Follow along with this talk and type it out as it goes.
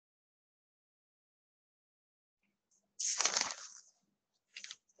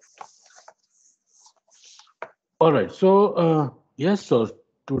All right. So, yes, so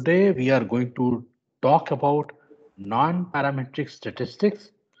today we are going to talk about non-parametric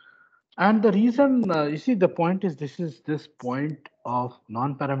statistics. And the reason, you see, the point is this point of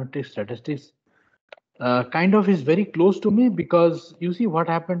non-parametric statistics kind of is very close to me because you see what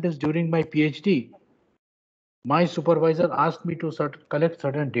happened is during my PhD, my supervisor asked me to collect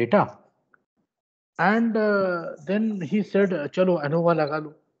certain data. And then he said, Chalo, ANOVA laga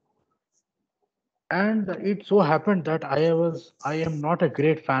lo. And it so happened that I am not a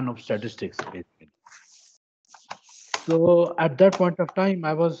great fan of statistics, basically. So at that point of time,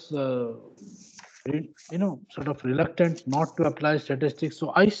 I was, sort of reluctant not to apply statistics.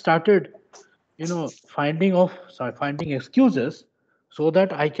 So I started, finding excuses so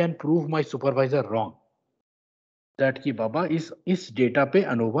that I can prove my supervisor wrong. That कि बाबा इस data पे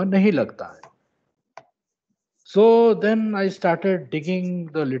ANOVA नहीं लगता है. So then I started digging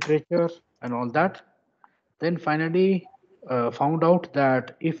the literature and all that. Then finally found out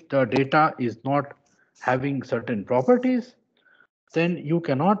that if the data is not having certain properties, then you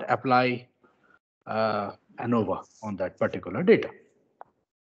cannot apply ANOVA on that particular data.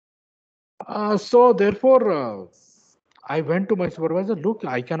 So therefore, I went to my supervisor, look,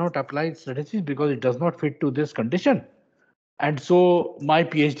 I cannot apply statistics because it does not fit to this condition. And so my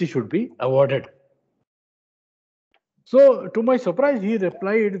PhD should be awarded. So to my surprise, he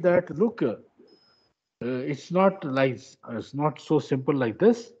replied that, look, it's not so simple like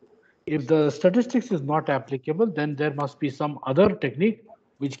this. If the statistics is not applicable, then there must be some other technique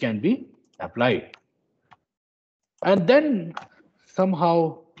which can be applied. And then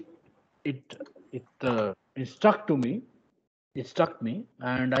somehow it it stuck to me. It struck me,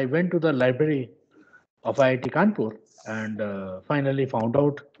 and I went to the library of IIT Kanpur and finally found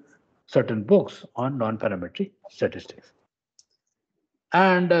out certain books on non-parametric statistics.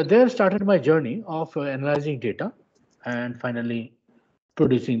 And there started my journey of analyzing data and finally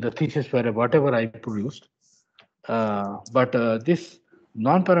producing the thesis for whatever I produced. But this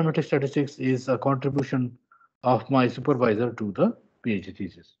non-parametric statistics is a contribution of my supervisor to the PhD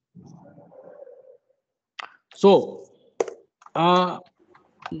thesis. So, uh,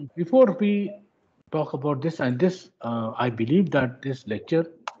 before we talk about this, and this, I believe that this lecture,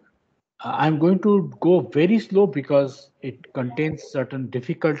 I'm going to go very slow because it contains certain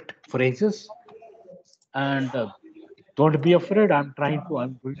difficult phrases. And don't be afraid. I'm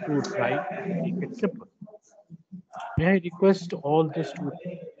going to try to make it simple. May I request all the students?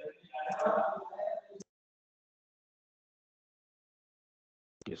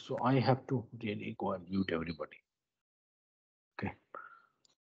 Okay, so I have to really go and mute everybody. Okay.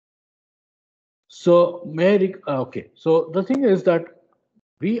 So okay. So the thing is that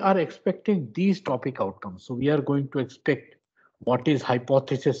we are expecting these topic outcomes. So we are going to expect what is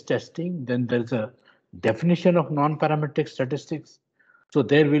hypothesis testing. Then there's a definition of non-parametric statistics. So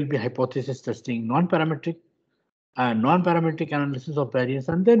there will be hypothesis testing, non-parametric and non-parametric analysis of variance,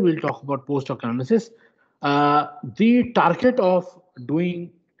 and then we'll talk about post-hoc analysis. The target of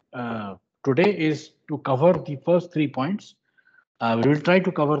doing today is to cover the first 3 points. We will try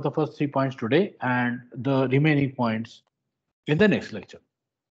to cover the first 3 points today and the remaining points in the next lecture.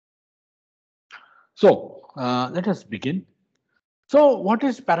 So let us begin. So what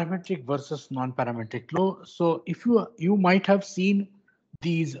is parametric versus non-parametric flow? So if you might have seen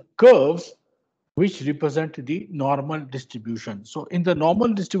these curves which represent the normal distribution. So in the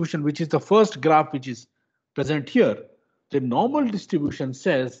normal distribution, which is the first graph which is present here, the normal distribution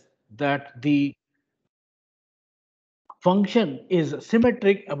says that the function is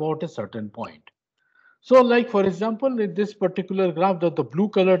symmetric about a certain point. So like for example, in this particular graph, the blue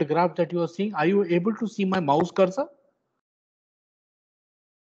colored graph that you are seeing, are you able to see my mouse cursor?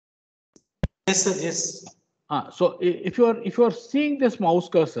 Yes, sir. Yes. So if you are seeing this mouse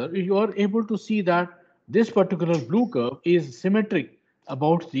cursor, you are able to see that this particular blue curve is symmetric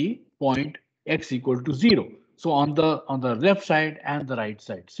about the point x equal to 0. So on the left side and the right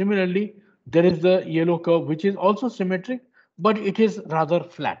side. Similarly, there is the yellow curve which is also symmetric, but it is rather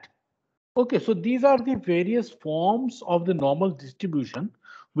flat. Okay, so these are the various forms of the normal distribution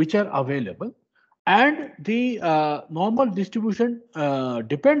which are available, and the normal distribution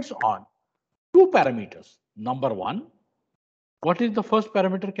depends on two parameters. Number one, what is the first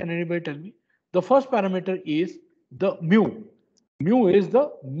parameter? Can anybody tell me? The first parameter is the mu. Mu is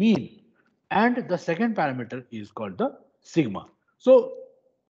the mean. And the second parameter is called the sigma. So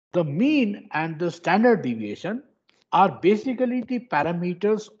the mean and the standard deviation are basically the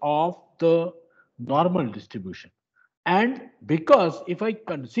parameters of the normal distribution. And because if I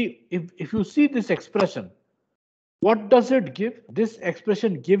can see, if you see this expression, What does it give? This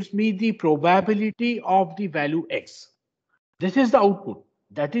expression gives me the probability of the value x. This is the output.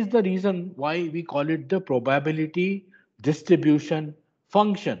 That is the reason why we call it the probability distribution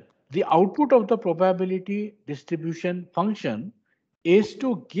function. The output of the probability distribution function is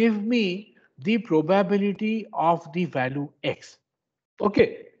to give me the probability of the value x.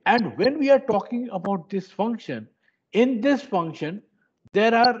 Okay, and when we are talking about this function, in this function,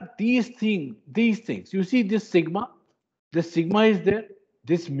 there are these things. You see this sigma is there,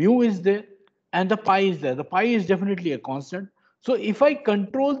 this mu is there, and the pi is there. The pi is definitely a constant. So if I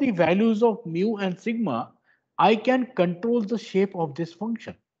control the values of mu and sigma, I can control the shape of this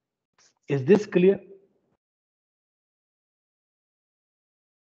function. Is this clear?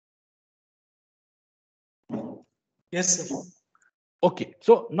 Yes, sir. Okay,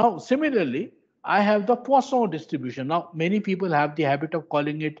 so now similarly, I have the Poisson distribution. Now, many people have the habit of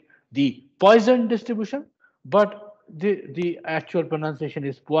calling it the Poisson distribution, but the actual pronunciation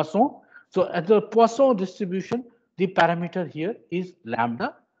is Poisson. So at the Poisson distribution, the parameter here is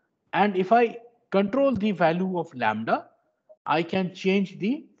lambda. And if I control the value of lambda, I can change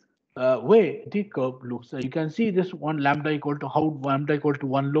the way the curve looks. So you can see this one lambda equal to how lambda equal to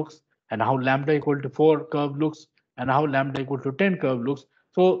 1 looks, and how lambda equal to 4 curve looks, and how lambda equal to 10 curve looks.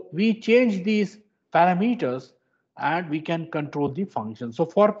 So we change these parameters and we can control the function. So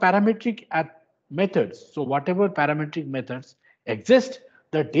for parametric methods, so whatever parametric methods exist,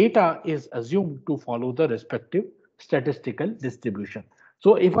 the data is assumed to follow the respective statistical distribution.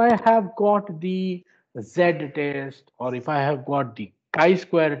 So if I have got the Z test, or if I have got the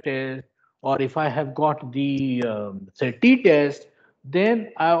chi-square test, or if I have got the say t test,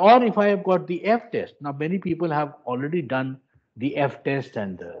 then or if I have got the F test. Now many people have already done the F test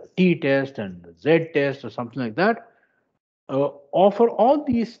and the T test and the Z test or something like that. For all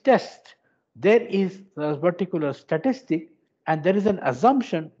these tests, there is a particular statistic, and there is an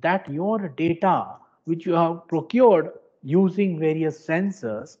assumption that your data, which you have procured using various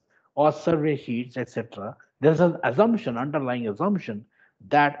sensors or survey sheets, etc., there is an assumption, underlying assumption,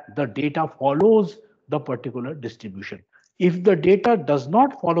 that the data follows the particular distribution. If the data does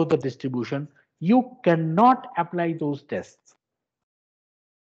not follow the distribution, you cannot apply those tests.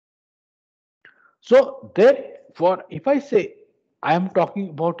 So therefore, if I say I am talking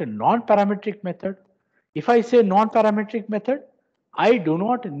about a non-parametric method, if I say non-parametric method, I do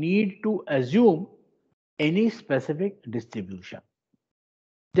not need to assume any specific distribution.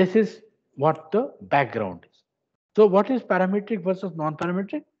 This is what the background is. So what is parametric versus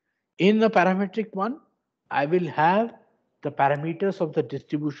non-parametric? In the parametric one, I will have the parameters of the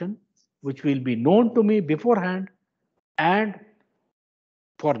distribution which will be known to me beforehand, and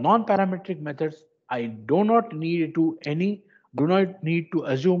for non-parametric methods, I do not need to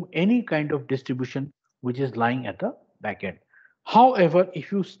assume any kind of distribution which is lying at the back end. However,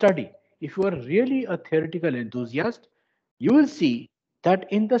 if you are really a theoretical enthusiast, you will see that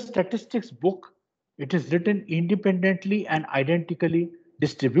in the statistics book, it is written independently and identically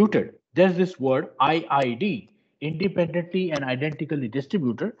distributed. There's this word IID, independently and identically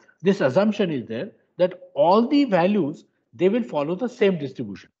distributed. This assumption is there that all the values, they will follow the same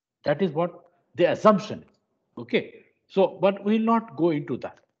distribution. That is what the assumption is. Okay. So, but we will not go into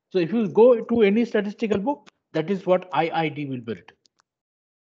that. So if you go to any statistical book, that is what IID will be written.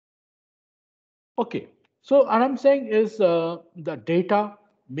 Okay, so what I'm saying is the data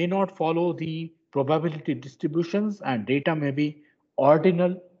may not follow the probability distributions, and data may be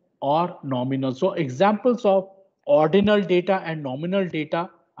ordinal or nominal. So examples of ordinal data and nominal data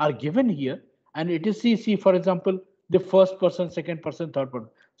are given here, and it is see for example, the first person, second person, third person.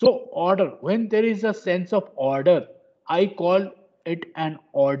 So order, when there is a sense of order, I call it an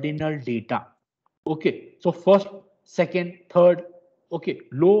ordinal data. Okay, so first, second, third, okay,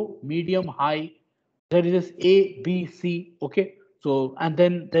 low, medium, high. There is this A, B, C. Okay, so and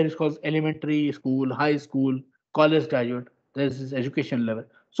then there is called elementary school, high school, college graduate. There is this education level.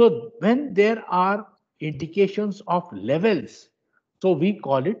 So when there are indications of levels, so we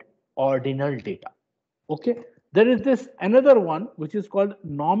call it ordinal data. Okay, there is this another one which is called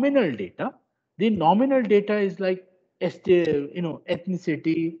nominal data. The nominal data is like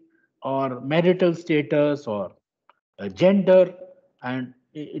ethnicity or marital status or gender, and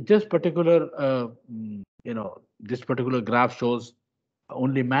this particular this particular graph shows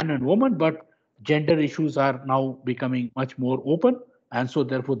only man and woman, but gender issues are now becoming much more open, and so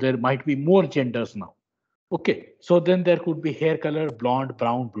therefore there might be more genders now. Okay, so then there could be hair color, blonde,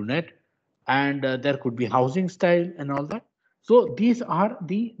 brown, brunette, and there could be housing style and all that. So these are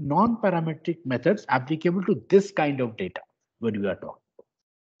the non-parametric methods applicable to this kind of data when we are talking.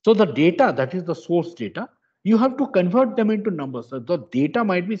 So the data, that is the source data, You have to convert them into numbers. So the data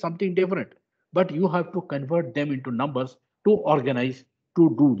might be something different, but you have to convert them into numbers to organize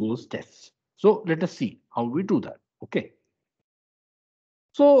to do those tests. So let us see how we do that. Okay.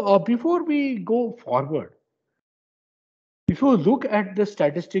 So before we go forward, if you look at the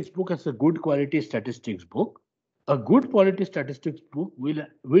statistics book as a good quality statistics book, a good quality statistics book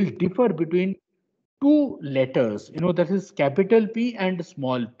will differ between two letters, that is capital P and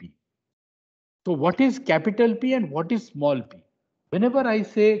small p. So what is capital P and what is small p? Whenever I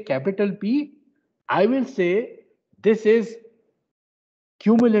say capital P, I will say this is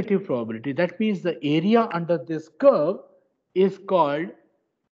cumulative probability. That means the area under this curve is called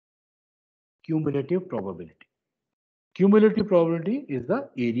cumulative probability. Cumulative probability is the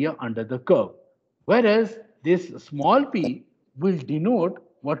area under the curve. Whereas this small p will denote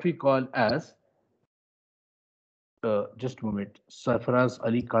what we call as, just a moment, Sarfaraz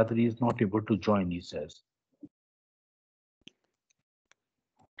Ali Qadri is not able to join, he says.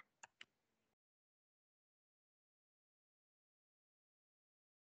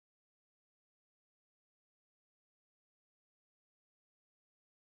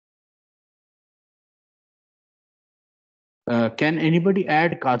 Can anybody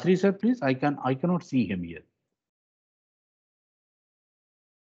add Qadri sir, please? I cannot see him here.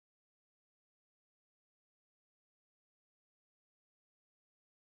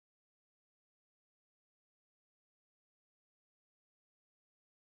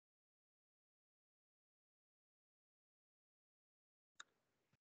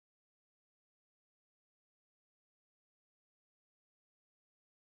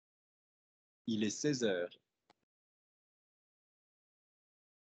 Il est 16 heures.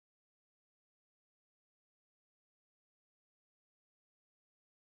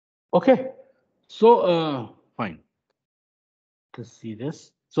 Okay, so fine. Let's see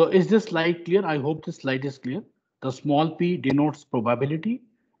this. So is this slide clear? I hope this slide is clear. The small p denotes probability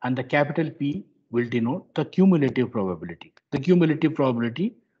and the capital P will denote the cumulative probability. The cumulative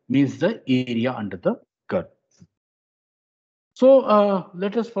probability means the area under the curve. So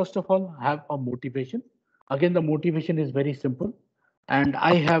let us first of all have a motivation. Again, the motivation is very simple. And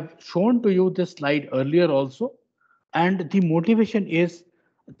I have shown to you this slide earlier also. And the motivation is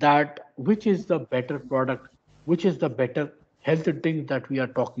that which is the better product, which is the better health thing that we are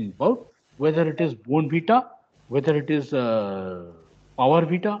talking about, whether it is Bone Vita, whether it is Power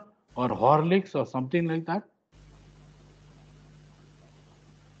Vita or Horlicks or something like that.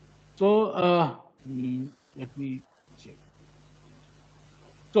 So let me check.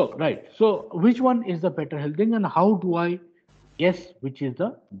 So, right. So, which one is the better health drink and how do I guess which is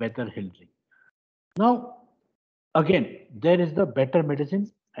the better health drink? Now, again, there is the better medicine.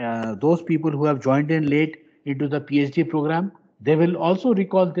 Those people who have joined in late into the PhD program, they will also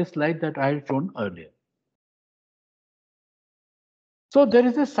recall this slide that I had shown earlier. So there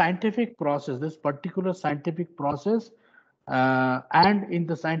is a scientific process, this particular scientific process, and in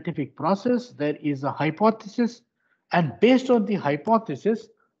the scientific process, there is a hypothesis, and based on the hypothesis,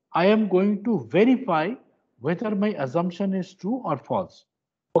 I am going to verify whether my assumption is true or false.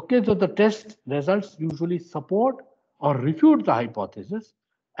 Okay, so the test results usually support or refute the hypothesis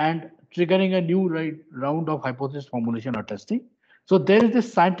and triggering a new round of hypothesis formulation or testing. So there is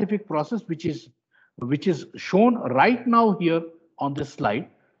this scientific process which is shown right now here on this slide,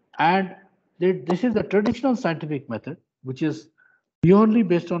 and this is the traditional scientific method, which is purely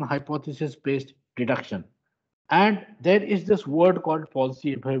based on hypothesis based deduction. And there is this word called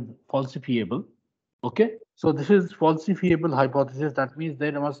falsifiable. Okay, so this is falsifiable hypothesis. That means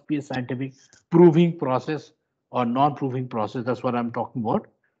there must be a scientific proving process or non-proving process. That's what I'm talking about.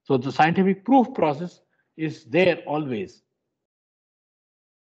 So the scientific proof process is there always.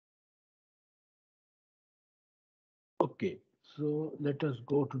 Okay, so let us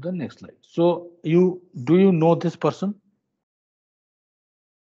go to the next slide. So do you know this person?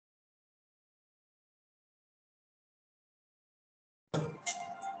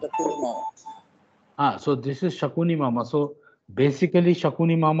 So this is Shakuni Mama. So basically,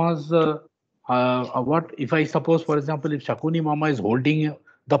 Shakuni Mama's what if I suppose, for example, if Shakuni Mama is holding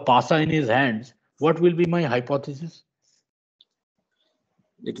the pasa in his hands, what will be my hypothesis?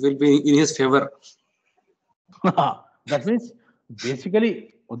 It will be in his favor. That means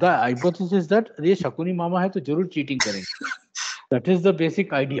basically the hypothesis is that ये Shakuni Mama है तो जरूर cheating करेंगे. That is the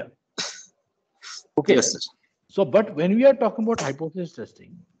basic idea. Okay. Yes, sir. So, but when we are talking about hypothesis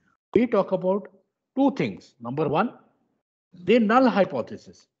testing, we talk about two things. Number one, the null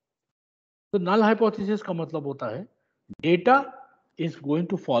hypothesis. So, null hypothesis का मतलब होता है data is going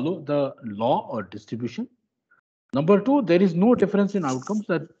to follow the law or distribution. Number two, there is no difference in outcomes.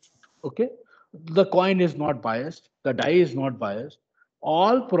 That okay. the coin is not biased, the die is not biased,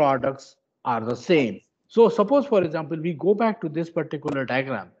 all products are the same. So suppose, for example, we go back to this particular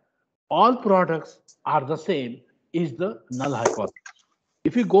diagram, all products are the same is the null hypothesis.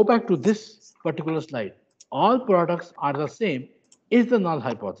 If we go back to this particular slide, all products are the same is the null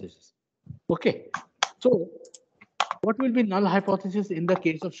hypothesis. Okay, so what will be null hypothesis in the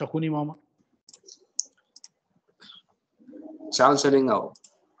case of Shakuni Mama? Charles now.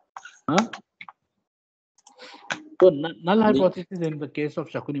 Huh? So null hypothesis in the case of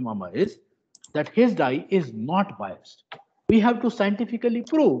Shakuni Mama is that his die is not biased. We have to scientifically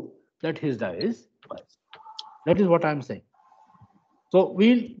prove that his die is biased. That is what I'm saying. So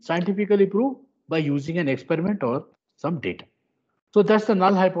we'll scientifically prove by using an experiment or some data. So that's the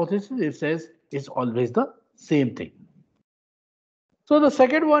null hypothesis. It says it's always the same thing. So the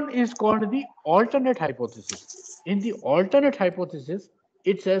second one is called the alternate hypothesis. In the alternate hypothesis,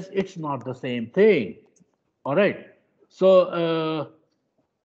 it says it's not the same thing. All right. So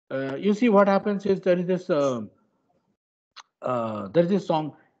you see what happens is there is this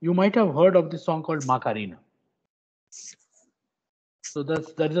song. You might have heard of this song called Macarena. So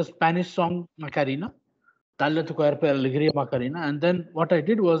there is a Spanish song Macarena. Dale tu cuerpo alegría Macarena. And then what I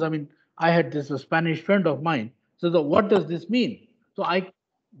did was, I mean, I had this Spanish friend of mine. So what does this mean? So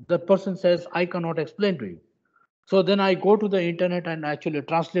the person says, I cannot explain to you. So then I go to the internet and actually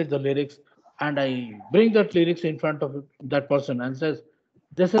translate the lyrics, and I bring that lyrics in front of that person and says,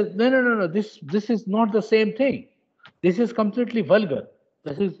 "This is no. This is not the same thing. This is completely vulgar.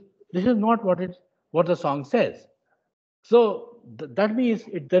 This is not what the song says." So that means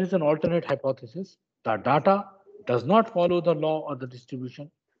there is an alternate hypothesis. The data does not follow the law or the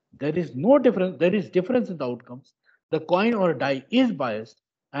distribution. There is no difference. There is difference in the outcomes. The coin or die is biased,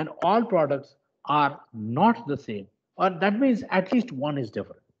 and all products are not the same. Or that means at least one is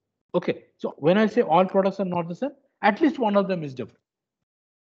different. Okay. So when I say all products are not the same, at least one of them is different.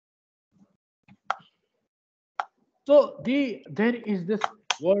 So there is this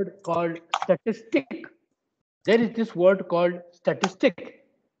word called statistic. There is this word called statistic,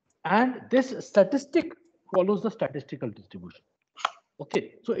 and this statistic follows the statistical distribution.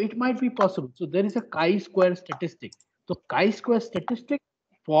 Okay, so it might be possible. So there is a chi-square statistic. So chi-square statistic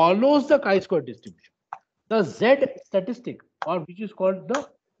follows the chi-square distribution. The Z statistic, or which is called the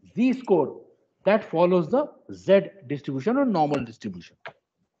Z-score, that follows the Z distribution or normal distribution.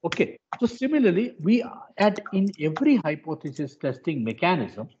 Okay, so similarly, in every hypothesis testing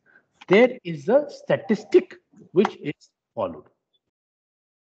mechanism, there is a statistic which is followed.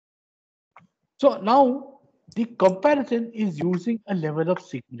 So now the comparison is using a level of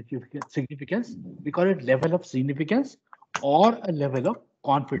significance. We call it level of significance or a level of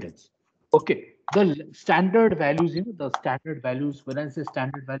confidence. Okay, the standard values, the standard values, when I say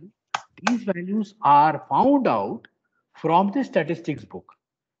standard value, these values are found out from the statistics book.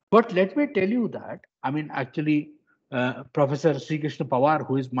 But let me tell you that, I mean, actually, Professor Sri Krishna Pawar,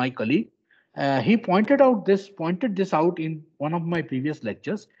 who is my colleague, he pointed this out in one of my previous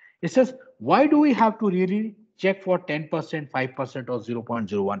lectures. He says, why do we have to really check for 10%, 5%, or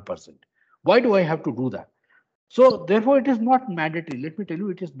 0.01%? Why do I have to do that? So therefore, it is not mandatory. Let me tell you,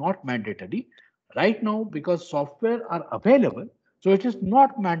 it is not mandatory right now because software are available. So it is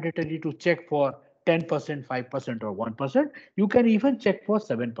not mandatory to check for 10%, 5%, or 1%. You can even check for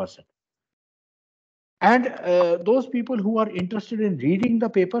 7%. And those people who are interested in reading the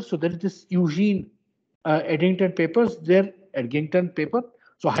paper, so there is this Eugene Eddington papers, there Eddington paper.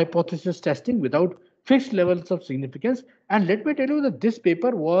 So hypothesis testing without fixed levels of significance. And let me tell you that this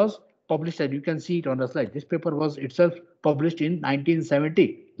paper was published, and you can see it on the slide. This paper was itself published in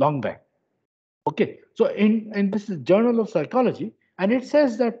 1970, long back. Okay, so in this is Journal of Psychology, and it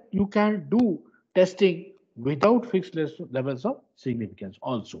says that you can do testing without fixed levels of significance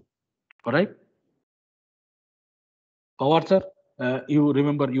also. All right. Pawar sir, you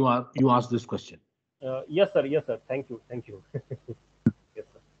remember you asked this question. Yes, sir. Yes, sir. Thank you. Thank you. Yes,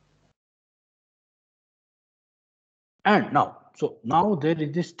 sir. And now there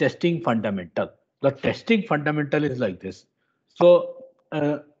is this testing fundamental. The testing fundamental is like this. So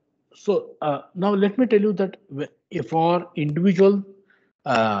now let me tell you that if for individual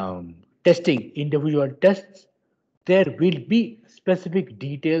individual tests, there will be specific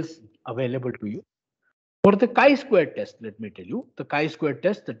details available to you. For the chi-square test, let me tell you, the chi-square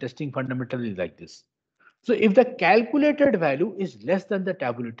test, the testing fundamental is like this. So if the calculated value is less than the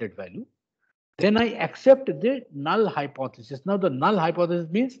tabulated value, then I accept the null hypothesis. Now the null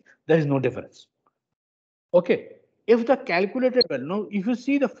hypothesis means there is no difference. Okay. If the calculated value, now if you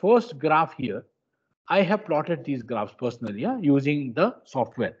see the first graph here, I have plotted these graphs personally, using the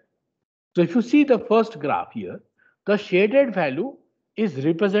software. So if you see the first graph here, the shaded value is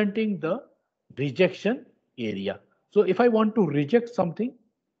representing the rejection area. So if I want to reject something,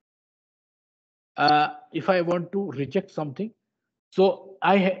 so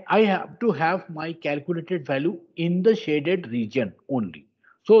I have to have my calculated value in the shaded region only.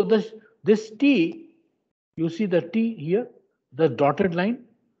 So this T, you see the T here, the dotted line,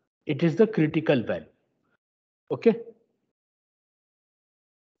 it is the critical value. Okay.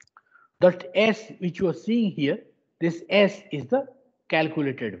 That S which you are seeing here, this S is the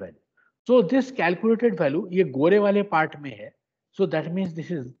calculated value. So this calculated value ये गोरे वाले part में है. So that means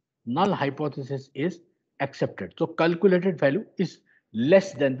this is null hypothesis is accepted. So calculated value is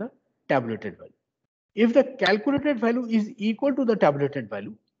less than the tabulated value. If the calculated value is equal to the tabulated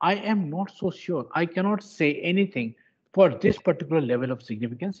value, I am not so sure. I cannot say anything for this particular level of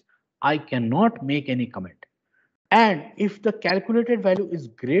significance. I cannot make any comment. And if the calculated value is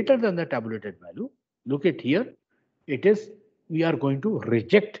greater than the tabulated value, look at here, it is, we are going to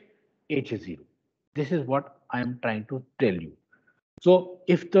reject H0. This is what I am trying to tell you. So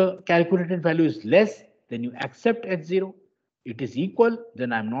if the calculated value is less, then you accept H0. It is equal,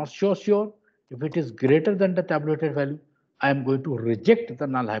 then I'm not so sure. If it is greater than the tabulated value, I am going to reject the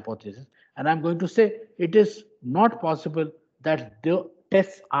null hypothesis. And I'm going to say it is not possible that the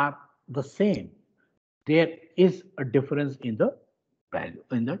tests are the same. There is a difference in the value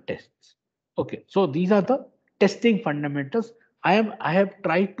in the tests. Okay, so these are the testing fundamentals. I have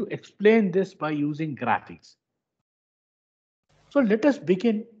tried to explain this by using graphics. So let us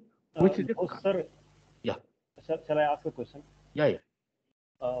begin with the sir. Yeah. Sir, shall I ask a question? Yeah.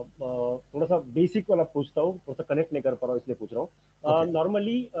 थोड़ा सा basic वाला पूछता हूँ, थोड़ा सा connect नहीं कर पा रहा हूँ इसलिए पूछ रहा हूँ.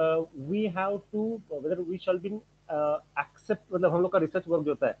 Normally we have to whether we shall be accept, मतलब हम लोग का रिसर्च वर्क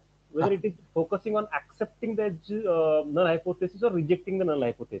जो होता है, whether it is focusing on accepting the null hypothesis or rejecting the null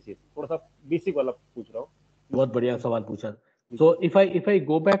hypothesis. थोड़ा सा बेसिक वाला पूछ रहा हूँ. बहुत बढ़िया सवाल पूछा. So if I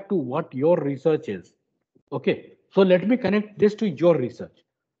go back to what your research is, okay, so let me connect this to your research.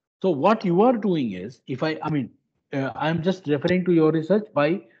 So what you are doing is, I'm just referring to your research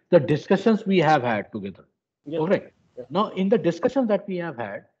by the discussions we have had together. Yes. Correct. Yes. Now, in the discussions that we have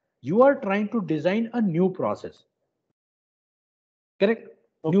had, you are trying to design a new process. Correct.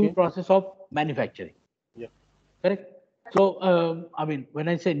 Okay. New process of manufacturing. Yeah. Correct. So, when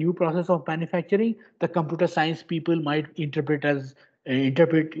I say new process of manufacturing, the computer science people might interpret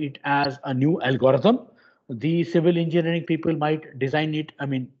it as a new algorithm. The civil engineering people might design it,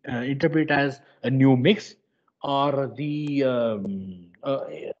 interpret as a new mix, or the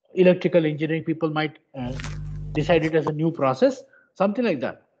electrical engineering people might decide it as a new process, something like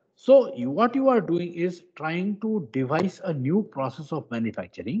that. So what you are doing is trying to devise a new process of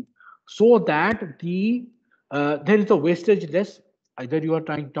manufacturing so that there is a wastage less. Either you are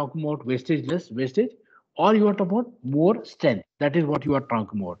talking about wastage less wastage, or you are talking about more strength. That is what you are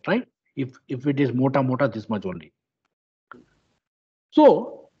talking about, right? If it is mota this much only.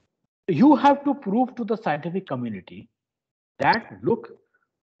 So you have to prove to the scientific community that, look,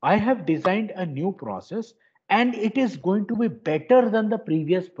 I have designed a new process and it is going to be better than the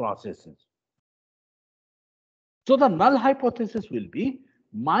previous processes. So the null hypothesis will be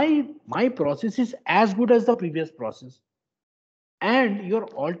my process is as good as the previous process. And your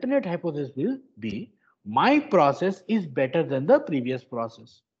alternate hypothesis will be my process is better than the previous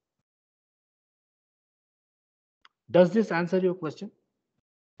process. Does this answer your question?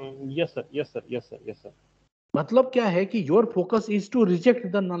 Yes, sir. Yes, sir. Yes, sir. Yes, sir. मतलब क्या है कि your focus is to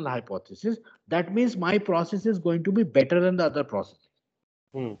reject the null hypothesis. That means my process is going to be better than the other process.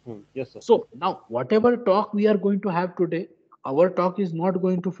 Yes, sir. So now whatever talk we are going to have today, our talk is not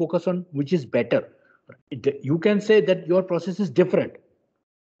going to focus on which is better. You can say that your process is different.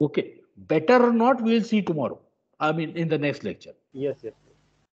 Okay, better or not, we'll see tomorrow. In the next lecture. Yes, yes.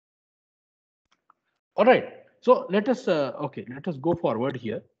 All right. So let us go forward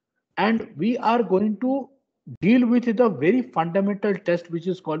here, and we are going to deal with the very fundamental test, which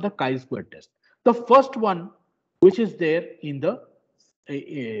is called the chi-square test. The first one, which is there in the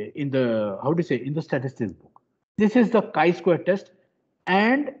in the statistics book. This is the chi-square test,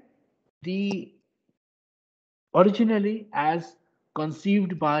 and the originally as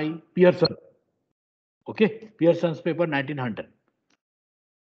conceived by Pearson. Okay, Pearson's paper 1900.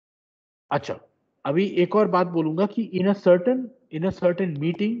 अच्छा, अभी एक और बात बोलूंगा कि in a certain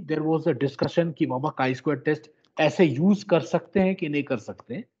meeting there was a discussion कि बाबा chi-square test ऐसे use कर सकते हैं कि नहीं कर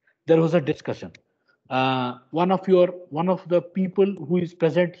सकते हैं. There was a discussion. One of the people who is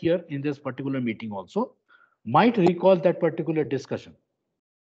present here in this particular meeting also might recall that particular discussion,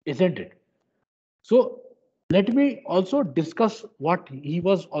 isn't it? So Let me also discuss what he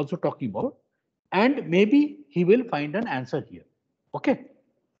was also talking about, and maybe he will find an answer here. Okay.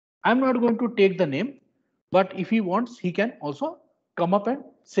 I'm not going to take the name, but if he wants, he can also come up and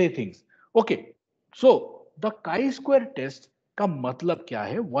say things. Okay. So the chi-square test का मतलब क्या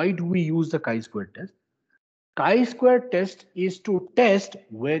है? Why do we use the chi-square test? Chi-square test is to test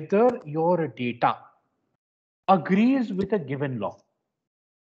whether your data agrees with a given law.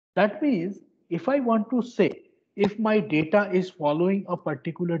 That means if I want to say if my data is following a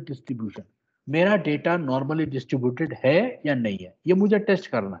particular distribution, मेरा data normally distributed है या नहीं है, ये मुझे test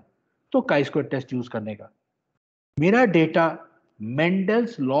करना है, तो chi square टेस्ट यूज करने का. मेरा data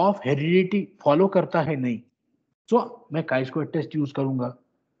Mendel's law of heredity follow करता है नहीं, तो मैं chi square टेस्ट यूज करूंगा.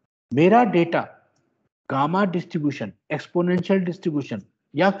 मेरा data gamma distribution, exponential distribution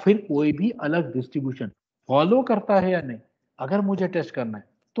या फिर कोई भी अलग डिस्ट्रीब्यूशन फॉलो करता है या नहीं, अगर मुझे टेस्ट करना है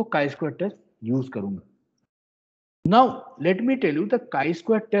तो chi square टेस्ट यूज करूंगा. Now let me tell you the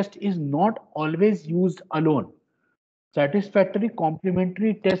chi-square test is not always used alone. Satisfactory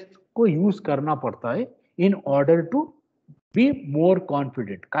complementary test को use करना पड़ता है in order to be more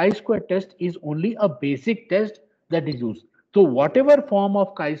confident. Chi-square test is only a basic test that is used. So whatever form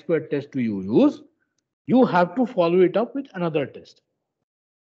of chi-square test you use, you have to follow it up with another test.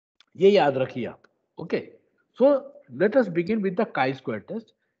 ये याद रखिए आप. Okay. So let us begin with the chi-square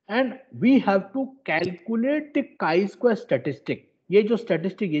test. And we have to calculate the chi-square statistic. ये जो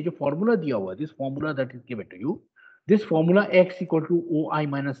statistic, ये जो formula दिया हुआ है, this formula that is given to you, this formula x equal to OI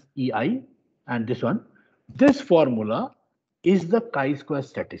minus EI, and this formula is the chi-square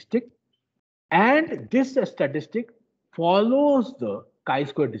statistic, and this statistic follows the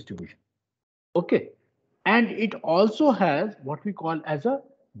chi-square distribution. Okay, and it also has what we call as a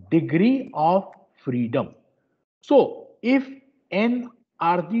degree of freedom. So if n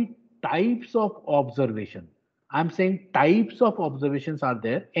are the types of observation, I'm saying types of observations are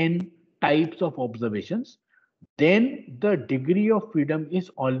there, n types of observations, then the degree of freedom is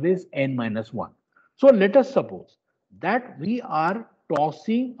always n minus 1. So let us suppose that we are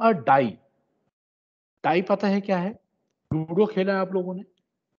tossing a die. Die पता है क्या है? Ludo खेला है आप लोगों ने?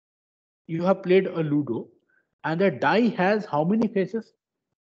 You have played a ludo and the die has how many faces?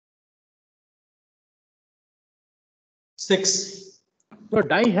 6. So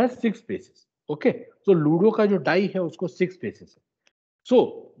die has 6 faces. Okay. So ludo का जो die है उसको 6 faces.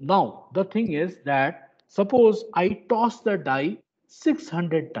 So now the thing is that suppose I toss the die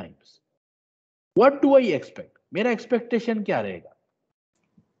 600 times. What do I expect? मेरा expectation क्या रहेगा?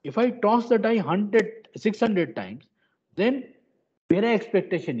 If I toss the die 600 times, then मेरा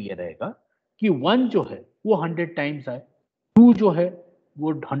expectation ये रहेगा कि 1 जो है वो 100 times आए, 2 जो है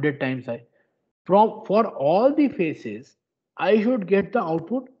वो 100 times आए. For all the faces, I should get the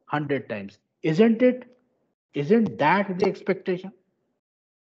output 100 times. Isn't it? Isn't that the expectation?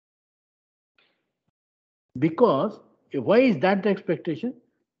 Because why is that the expectation?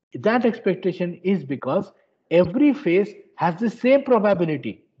 That expectation is because every face has the same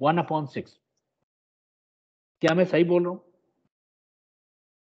probability 1 upon 6. क्या मैं सही बोल रहा हूं?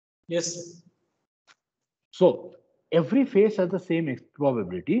 Yes. So every face has the same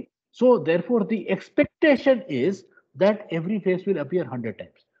probability. So therefore the expectation is that every face will appear 100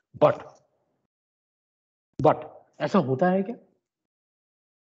 times. But ऐसा होता है क्या?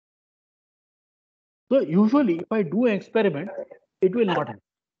 So usually if I do an experiment, it will not happen.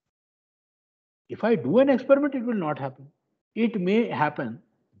 If I do an experiment, it will not happen. It may happen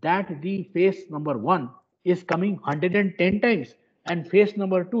that the face number 1 is coming 110 times and face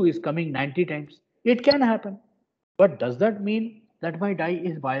number 2 is coming 90 times. It can happen. But does that mean that my die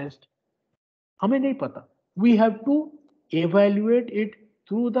is biased? हमें नहीं पता. We have to evaluate it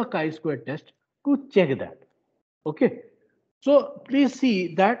through the chi-square test to check that. Okay. So please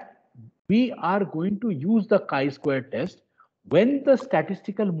see that we are going to use the chi-square test when the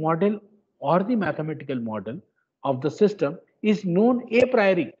statistical model or the mathematical model of the system is known a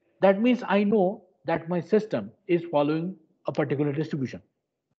priori. That means I know that my system is following a particular distribution.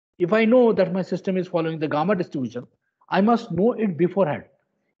 If I know that my system is following the gamma distribution, I must know it beforehand.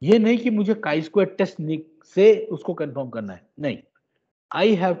 ये नहीं कि मुझे chi-square test से उसको confirm करना है. नहीं. I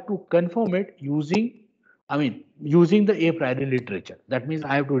have to confirm it using the a priori literature. That means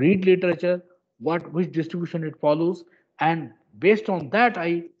I have to read literature, which distribution it follows, and based on that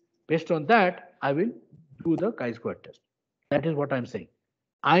I will do the chi-square test. That is what I'm saying.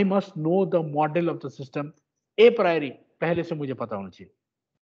 I must know the model of the system a priori. पहले से मुझे पता होना चाहिए.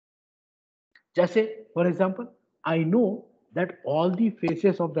 जैसे for example, I know that all the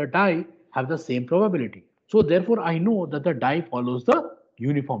faces of the die have the same probability. So therefore I know that the die follows the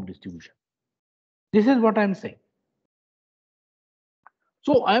uniform distribution. This is what I'm saying.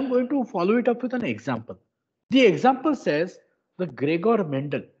 So I'm going to follow it up with an example. The example says the Gregor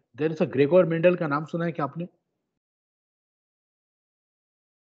Mendel. There is a Gregor Mendel का नाम सुना है क्या आपने?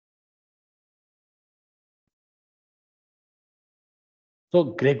 तो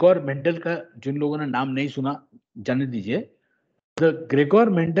Gregor Mendel का जिन लोगों ने नाम नहीं सुना जाने दीजिए. द ग्रेगोर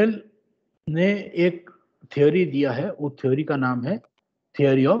मेंडल ने एक थ्योरी दिया है, वो थ्योरी का नाम है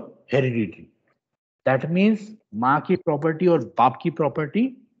theory of heredity. That means माँ की प्रॉपर्टी और बाप की property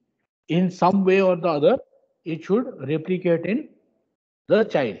in some way or the other it should replicate in the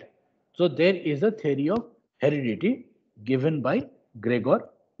child. So there is a theory of heredity given by Gregor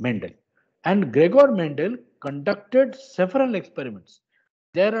Mendel. And Gregor Mendel conducted several experiments.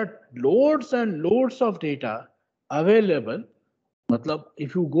 There are loads and loads of data available. Matlab,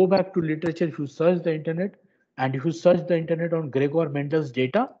 if you go back to literature, if you search the internet, and if you search the internet on Gregor Mendel's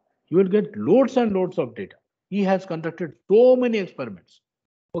data, you will get loads and loads of data. He has conducted so many experiments.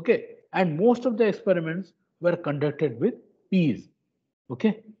 Okay, and most of the experiments were conducted with peas.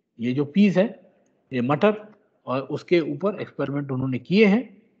 Okay, ये जो peas है, ये मटर, और उसके ऊपर experiment उन्होंने किए हैं,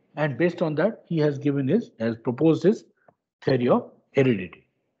 and based on that he has proposed his theory of heredity.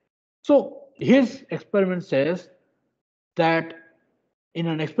 So his experiment says that in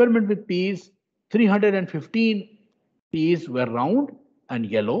an experiment with peas, 315 peas were round and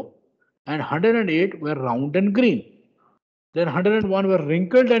yellow, and 108 were round and green. Then 101 were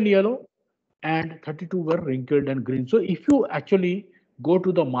wrinkled and yellow, and 32 were wrinkled and green. So if you actually go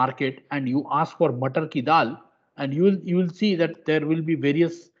to the market and you ask for matar ki dal, and you will see that there will be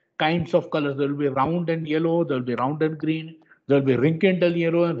various kinds of colors. There will be round and yellow, there will be round and green, there will be wrinkled and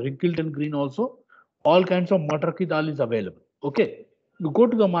yellow and wrinkled and green also. All kinds of matar ki dal is available. Okay, you go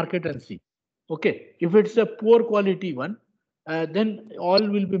to the market and see. Okay, if it's a poor quality one, then all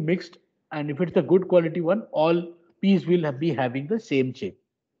will be mixed, and if it's a good quality one, all peas will be having the same shape.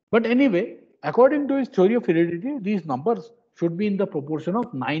 But anyway, according to his theory of heredity, these numbers should be in the proportion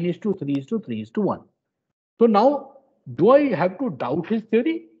of 9 is to 3 is to 3 is to 1. So now, do I have to doubt his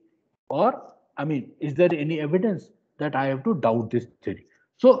theory? Or, I mean, is there any evidence that I have to doubt this theory?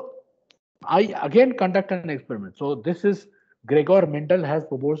 So I again conduct an experiment. So this is Gregor Mendel has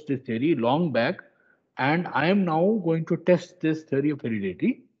proposed this theory long back, and I am now going to test this theory of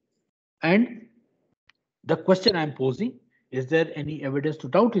heredity. And the question I am posing, is there any evidence to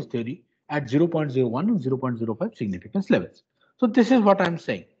doubt his theory at 0.01 and 0.05 significance levels? So this is what I am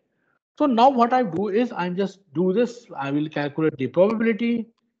saying. So now what I do is I just do this. I will calculate the probability,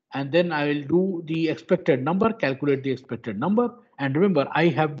 and then I will do the expected number, calculate the expected number. And remember, I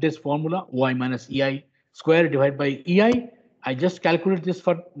have this formula y minus ei square divided by ei. I just calculate this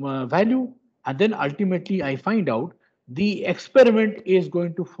for value, and then ultimately I find out the experiment is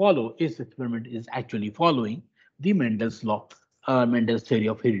going to follow. This experiment is actually following the Mendel's law, Mendel's theory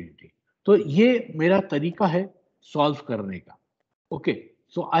of heredity. तो ये मेरा तरीका है solve करने का. Okay,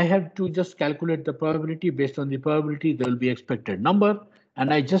 so I have to just calculate the probability. Based on the probability, there will be expected number,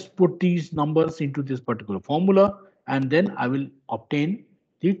 and I just put these numbers into this particular formula, and then I will obtain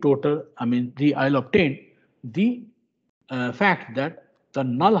the total. I'll obtain the fact that the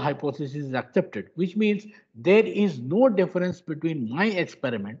null hypothesis is accepted, which means there is no difference between my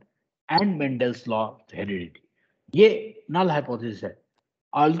experiment and Mendel's law of heredity. ये null hypothesis है.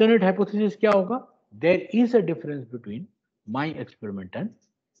 Alternate hypothesis क्या होगा? There is a difference between my experiment and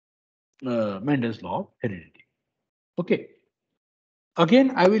Mendel's law of heredity. Okay.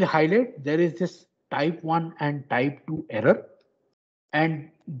 Again, I will highlight there is this type 1 and type 2 error. And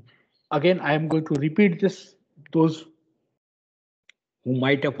again, I am going to repeat this, those who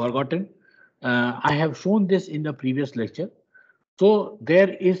might have forgotten. I have shown this in the previous lecture. So there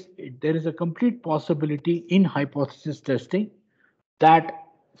is a complete possibility in hypothesis testing that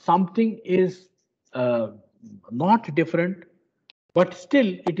something is not different, but still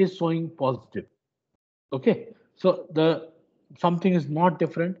it is showing positive. Okay, so the something is not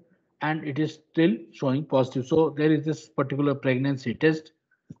different and it is still showing positive. So there is this particular pregnancy test,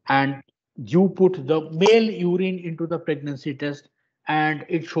 and you put the male urine into the pregnancy test and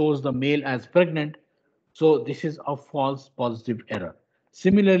it shows the male as pregnant. So this is a false positive error.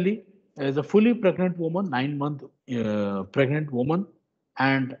 Similarly, as a fully pregnant woman, 9-month pregnant woman,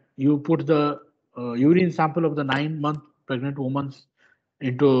 and you put the urine sample of the 9-month pregnant woman's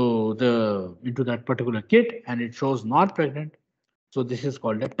into that particular kit, and it shows not pregnant. So this is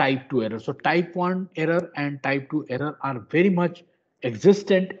called a type 2 error. So type 1 error and type 2 error are very much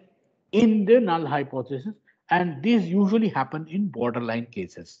existent in the null hypothesis, and these usually happen in borderline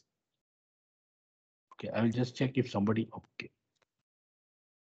cases. Okay, I will just check if somebody, okay.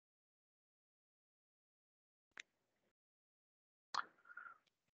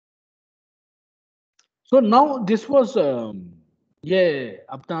 So now this was ये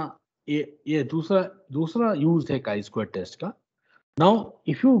अपना ये दूसरा दूसरा use है chi square test का. Now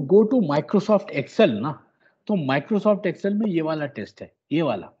if you go to Microsoft Excel ना, तो Microsoft Excel में ये वाला टेस्ट है, ये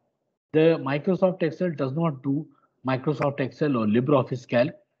वाला. The Microsoft Excel does not do Microsoft Excel or LibreOffice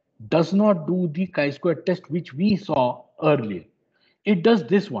Calc does not do the chi-square test which we saw earlier. It does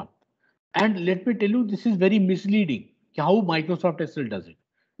this one. And let me tell you, this is very misleading. How Microsoft Excel does it.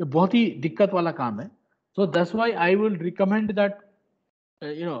 ये बहुत ही दिक्कत वाला काम है. So that's why I will recommend that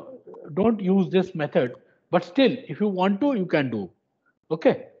don't use this method. But still, if you want to, you can do.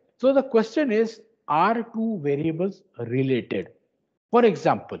 Okay. So the question is, are two variables related? For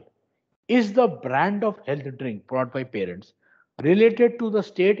example, is the brand of health drink brought by parents related to the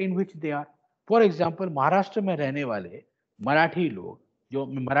state in which they are? For example, Maharashtra में रहने वाले मराठी लोग जो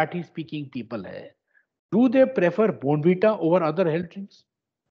Marathi speaking people है, do they prefer Bonvita over other health drinks?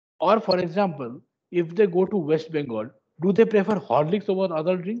 Or for example, if they go to West Bengal, do they prefer Horlicks over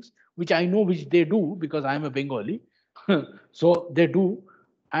other drinks? Which I know which they do because I am a Bengali. So they do.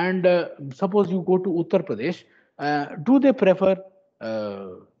 And suppose you go to Uttar Pradesh, do they prefer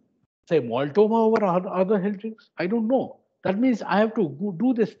say Maltoma over other health drinks? I don't know. That means I have to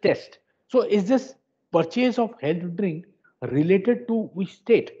do this test. So is this purchase of health drink related to which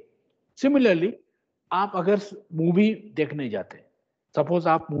state? Similarly, आप अगर movie देखने जाते हैं, suppose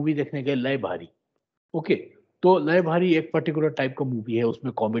आप movie देखने गए लय भारी, ओके, तो लय भारी एक पर्टिकुलर टाइप का मूवी है,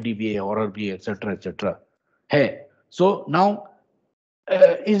 उसमें कॉमेडी भी है, हॉरर भी है, एक्सेट्रा है. So now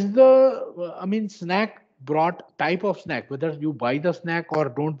is the I mean snack brought type of snack, whether you buy the snack or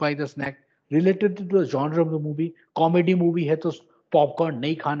don't buy the snack, related to the genre of the movie. Comedy movie है तो popcorn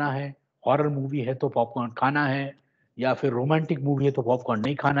नहीं खाना है, horror movie है तो popcorn खाना है, या फिर रोमांटिक मूवी है तो पॉपकॉर्न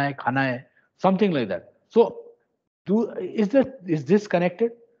नहीं खाना है, something like that. So is this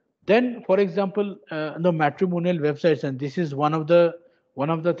connected? Then for example, the matrimonial websites, and this is one of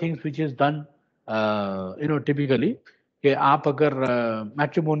the things which is done typically, कि आप अगर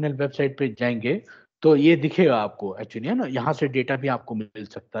मैट्रिमोनियल वेबसाइट पे जाएंगे तो ये दिखेगा आपको एक्चुअली, है ना, यहाँ से डेटा भी आपको मिल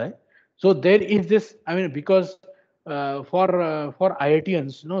सकता है. So there is this, I mean because for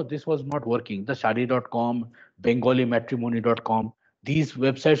IITians, no, this was not working. The shadi.com, bengali-matrimony.com, these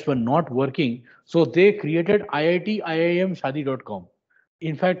websites were not working, so they created IIT IIM shadi.com.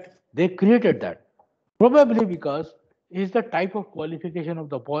 In fact, they created that probably because is the type of qualification of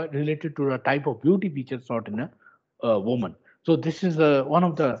the boy related to the type of beauty features sought in a woman. So this is one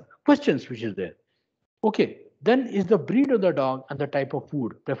of the questions which is there. Okay, then is the breed of the dog and the type of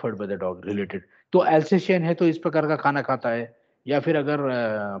food preferred by the dog related? तो Alsatian है तो इस प्रकार का खाना खाता है, या फिर अगर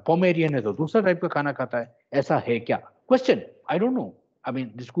Pomerian है तो दूसरा टाइप का खाना खाता है, ऐसा है क्या? Question, I don't know. I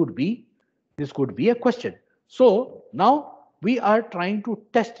mean, this could be a question. So now we are trying to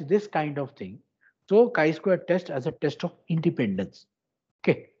test this kind of thing. So chi-square test as a test of independence.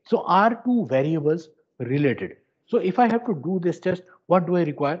 Okay, so are two variables related? So if I have to do this test, what do I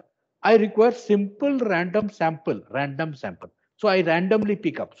require? I require simple random sample. So I randomly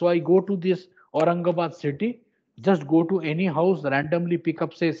pick up. So I go to this Aurangabad city, just go to any house, randomly pick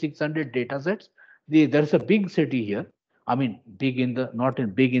up say 600 data sets. There's a big city here. I mean, big in the, not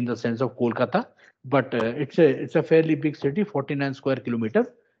in big in the sense of Kolkata, but it's a fairly big city, 49 square kilometers.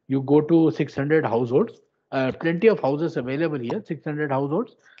 You go to 600 households, plenty of houses available here, 600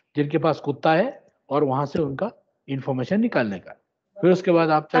 households जिनके पास कुत्ता है, और वहां से उनका information निकालने का. फिर उसके बाद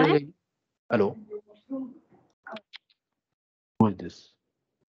आप चले जाइए. Hello, who is this?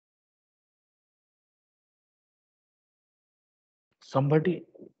 Somebody.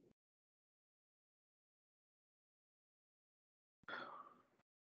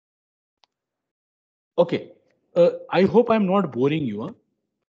 Okay, I hope I'm not boring you. Huh?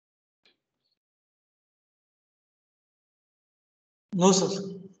 No, sir.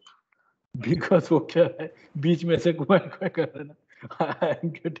 Because वो क्या है, बीच में से कोई कर रहा है, I'm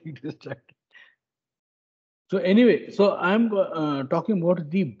getting distracted. So anyway, so I'm talking about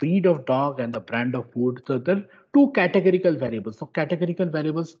the breed of dog and the brand of food. So there are two categorical variables. So categorical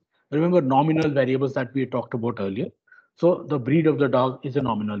variables, remember nominal variables that we talked about earlier. So the breed of the dog is a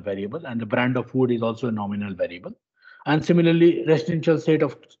nominal variable, and the brand of food is also a nominal variable. And similarly, residential state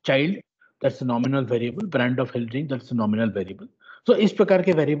of child, that's a nominal variable. Brand of health drink, that's a nominal variable. So इस प्रकार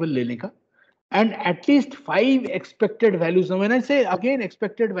के variable लेने का, and at least 5 expected values. Now when I say again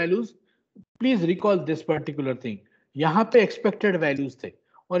expected values, please recall this particular thing. यहाँ पे expected values थे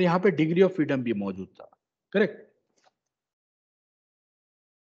और यहाँ पे डिग्री ऑफ फ्रीडम भी मौजूद था. Correct?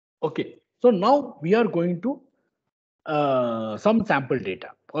 Okay, so now we are going to some sample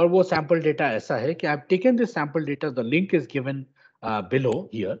data, और वो सैंपल डेटा ऐसा है कि I have taken this sample data, the link is given below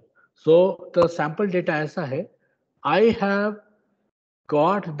here. So the sample data ऐसा है, I have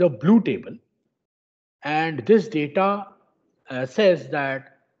got the blue table, and this data says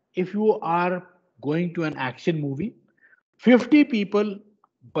that if you are going to an action movie, 50 people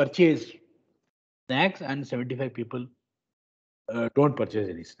purchase snacks and 75 people don't purchase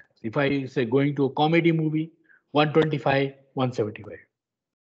any snacks. If I say going to a comedy movie, 125, 175.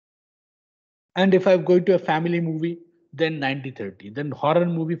 And if I'm going to a family movie, then 90-30. Then horror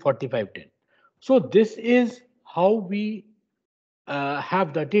movie, 45-10. So this is how we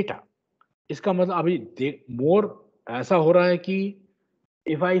have the data. इसका मतलब अभी more ऐसा हो रहा है कि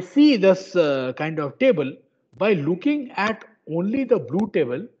if I see this kind of table, by looking at only the blue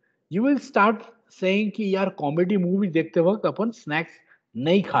table, you will start saying कि यार comedy movie देखते वक्त अपन snacks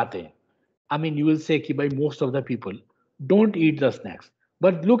नहीं खाते हैं. I mean, you will say कि by most of the people don't eat the snacks.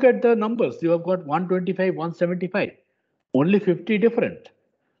 But look at the numbers. You have got 125, 175, only 50 different.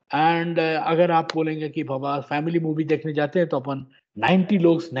 And अगर आप बोलेंगे कि बाबा फैमिली मूवी देखने जाते हैं तो अपन 90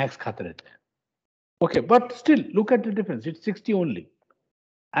 लोग स्नैक्स खाते रहते हैं. Okay, but still look at the difference. It's 60 only.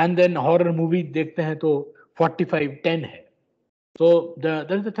 And then horror movie देखते हैं तो 45-10 है. So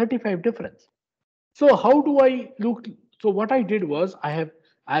there is a 35 difference. So how do I look? So what I did was I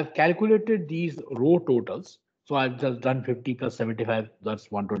have calculated these row totals. So I've just done 50 plus 75,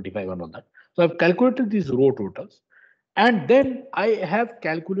 that's 125 and all that. So I've calculated these row totals, and then I have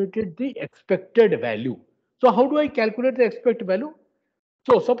calculated the expected value. So how do I calculate the expected value?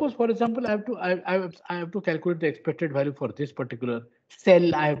 So suppose, for example, I have to calculate the expected value for this particular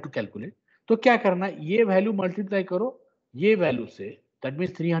cell. I have to calculate. तो क्या करना है? ये value multiply करो ये value से. That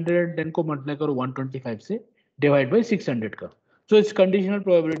means 310 को multiply करो 125 से divide by 600 करो. So it's conditional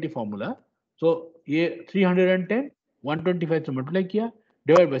probability formula. So ये 310 125 से multiply किया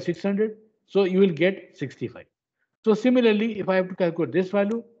divide by 600. So you will get 65. So similarly, if I have to calculate this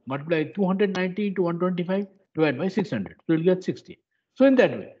value, multiply 290 into 125 divided by 600, so you'll get 60. So in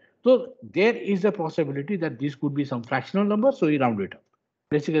that way, so there is a possibility that this could be some fractional number, so you round it up.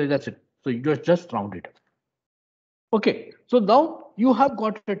 Basically, that's it. So you just round it up. Okay, so now you have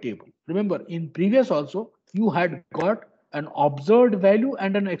got a table. Remember, in previous also, you had got an observed value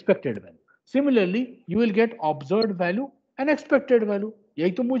and an expected value. Similarly, you will get observed value and expected value.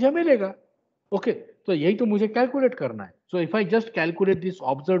 यही तो मुझे मिलेगा. Okay, so यही तो मुझे calculate करना है. So if I just calculate this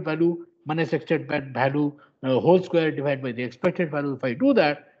observed value minus expected value whole square divided by the expected value, if I do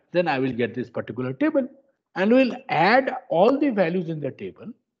that, then I will get this particular table, and we'll add all the values in the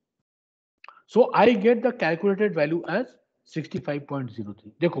table. So I get the calculated value as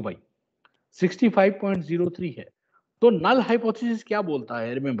 65.03. देखो भाई 65.03 है. तो null hypothesis क्या बोलता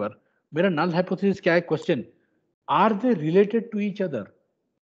है? Remember, मेरा null hypothesis क्या है? Question: Are they related to each other?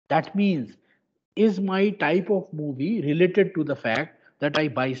 That means, is my type of movie related to the fact that I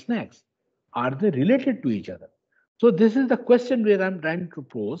buy snacks? Are they related to each other? So this is the question where I'm trying to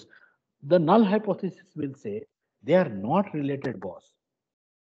pose. The null hypothesis will say they are not related, boss.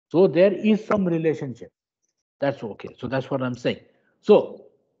 So there is some relationship. That's okay. So that's what I'm saying. So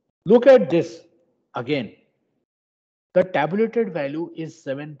look at this again. The tabulated value is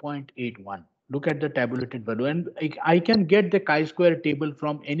 7.81. Look at the tabulated value, and I can get the chi-square table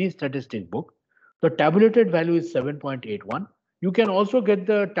from any statistic book. The tabulated value is 7.81. You can also get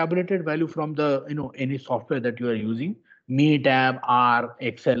the tabulated value from the any software that you are using, MeTab, R,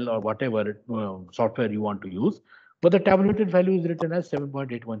 Excel, or whatever software you want to use. But the tabulated value is written as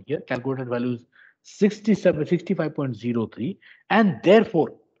 7.81 here. Calculated value is 65.03, and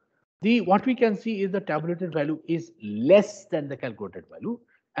therefore what we can see is the tabulated value is less than the calculated value,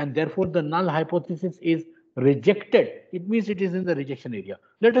 and therefore the null hypothesis is rejected. It means it is in the rejection area.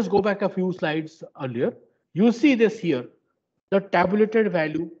 Let us go back a few slides earlier. You see this here. The tabulated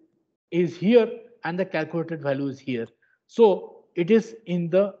value is here and the calculated value is here. So it is in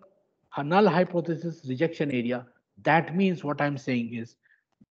the null hypothesis rejection area. That means what I'm saying is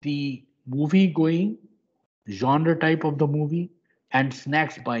the movie going, genre type of the movie, and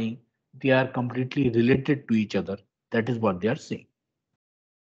snacks buying, they are completely related to each other. That is what they are saying.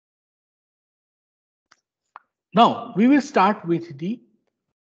 Now we will start with the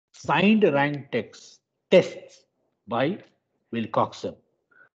signed rank tests by Wilcoxon.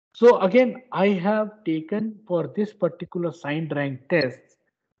 So again, I have taken for this particular signed rank test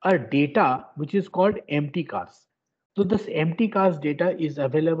a data which is called empty cars. So this empty cars data is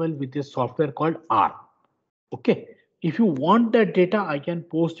available with this software called R. Okay, if you want that data, I can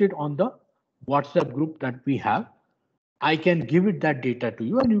post it on the WhatsApp group that we have. I can give it that data to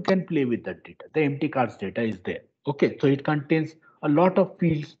you and you can play with that data. The empty cars data is there. Okay, so it contains a lot of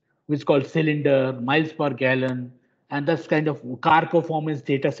fields which is called cylinder, miles per gallon, and that's kind of car performance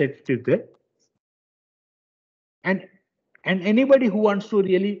data set is there. And anybody who wants to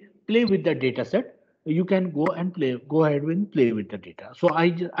really play with the data set, you can go ahead and play with the data. So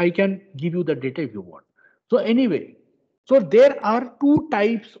I can give you the data if you want. So anyway, so there are two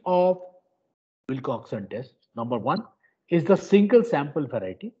types of Wilcoxon test. Number one is the single sample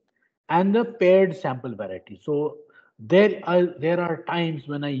variety and the paired sample variety. So there are times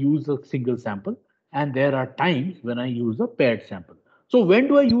when I use a single sample and there are times when I use a paired sample. So when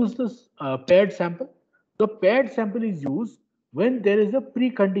do I use this paired sample? The paired sample is used when there is a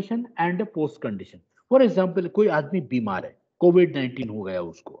precondition and a post condition. For example, कोई आदमी बीमार है, कोविड-19 हो गया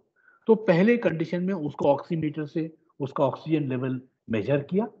उसको, तो पहले condition में उसको ऑक्सीमीटर से उसका ऑक्सीजन लेवल मेजर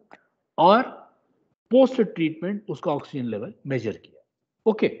किया और पोस्ट ट्रीटमेंट उसका ऑक्सीजन लेवल मेजर किया.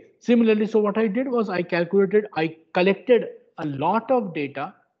 Okay, similarly, so what I did was I collected a lot of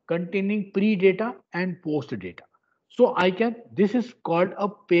data containing pre-data and post-data. So this is called a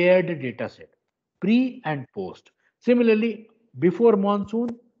paired data set, pre and post. Similarly, before monsoon,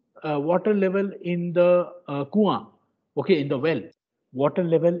 water level in the kuan, okay, in the well, water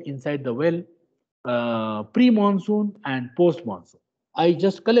level inside the well, pre-monsoon and post-monsoon. I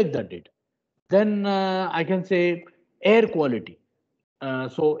just collect that data. Then I can say air quality.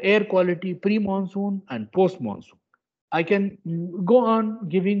 So air quality pre-monsoon and post-monsoon. I can go on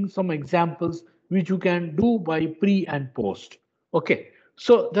giving some examples which you can do by pre and post. Okay,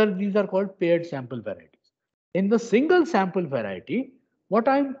 so these are called paired sample varieties. In the single sample variety, what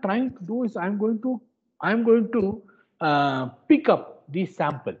I'm trying to do is I'm going to pick up the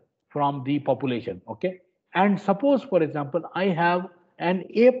sample from the population. Okay, and suppose, for example, I have an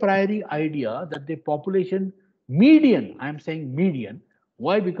a priori idea that the population median, I'm saying median.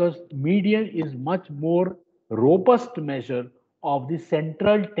 Why? Because median is much more robust measure of the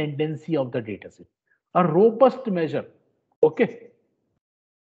central tendency of the data set. A robust measure. Okay.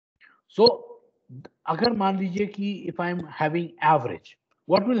 So, अगर मान लीजिए कि if I'm having average,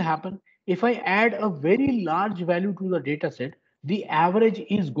 what will happen? If I add a very large value to the data set, the average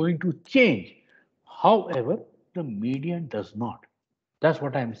is going to change. However, the median does not. That's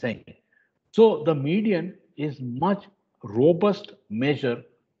what I'm saying. So the median is much robust measure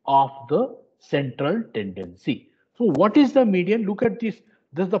of the central tendency. So what is the median? Look at this.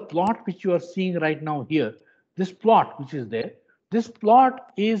 This is the plot which you are seeing right now here. This plot which is there. This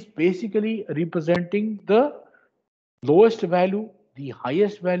plot is basically representing the lowest value, the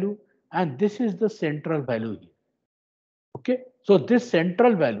highest value, and this is the central value here. Okay, so this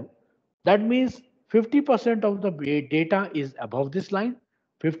central value, that means 50% of the data is above this line,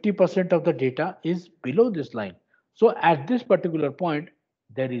 50% of the data is below this line. So at this particular point,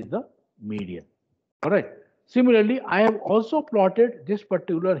 there is the median. All right. Similarly, I have also plotted this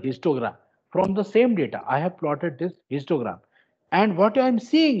particular histogram from the same data. I have plotted this histogram. And what I'm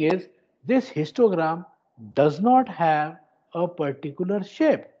seeing is this histogram does not have a particular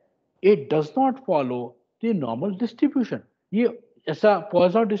shape. It does not follow the normal distribution. ये ऐसा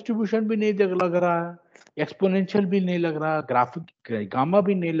Poisson distribution भी नहीं लग रहा है, exponential भी नहीं लग रहा, ग्राफिक गामा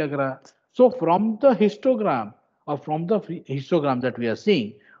भी नहीं लग रहा. So from the histogram or from the histogram that we are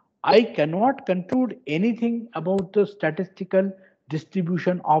seeing, I cannot conclude anything about the statistical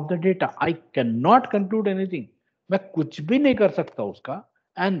distribution of the data. I cannot conclude anything. मैं कुछ भी नहीं कर सकता उसका,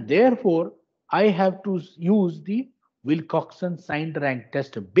 and therefore I have to use the Wilcoxon signed rank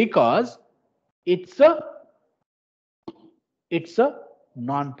test because it's a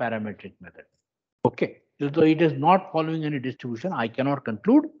non-parametric method. Okay, so it is not following any distribution. I cannot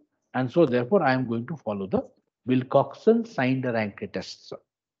conclude, and so therefore I am going to follow the Wilcoxon signed rank test.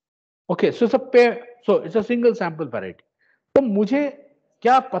 Okay, so it's a pair. So it's a single sample variety. तो मुझे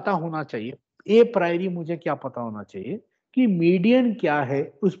क्या पता होना चाहिए? ए priori मुझे क्या पता होना चाहिए कि मीडियन क्या है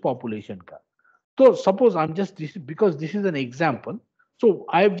उस पॉपुलेशन का. So suppose I'm just because this is an example. So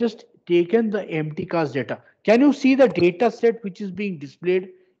I've just taken the empty cast data. Can you see the data set which is being displayed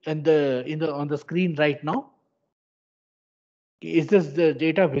on the screen right now? Is this the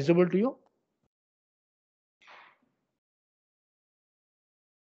data visible to you?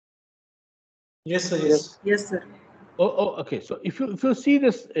 Yes, sir. Yes. Yes, sir. Oh, okay. So if you see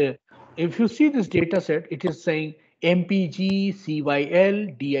this data set, it is saying MPG,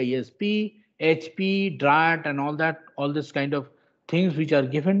 CYL, DISP, HP, DRAT, and all this kind of things which are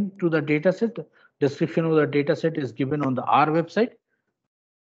given to the data set. Description of the data set is given on the R website.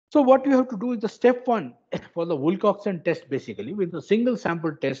 So what you have to do is the step one for the Wilcoxon test, basically with the single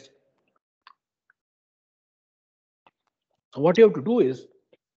sample test. So what you have to do is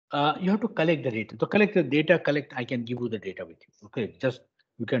you have to collect the data. To collect the data, I can give you the data with you. Okay, just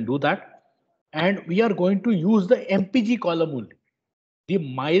you can do that. and we are going to use the MPG column only, the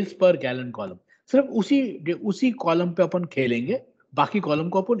miles per gallon column. सिर्फ उसी column पे अपन खेलेंगे, बाकी column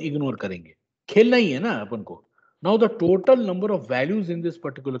को अपन ignore करेंगे. खेलना ही है ना अपन को. Now the total number of values in this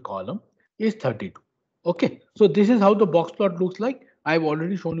particular column is 32. Okay, so this is how the box plot looks like. I've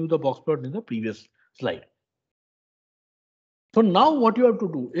already shown you the box plot in the previous slide. So now what you have to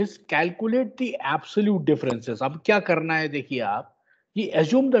do is calculate the absolute differences. अब क्या करना है देखिए आप, कि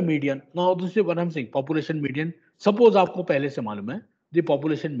assume the median. Now this is what I'm saying, population median. Suppose आपको पहले से मालूम है, the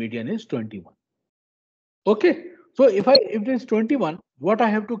population median is 21. Okay, so if it is 21, what I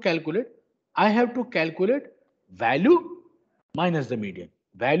have to calculate? I have to calculate value minus the median,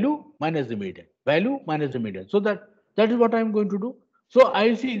 value minus the median, value minus the median. So that is what I'm going to do. So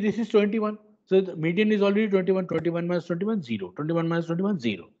I see this is 21. So the median is already 21. 21 minus 21, 0. 21 minus 21,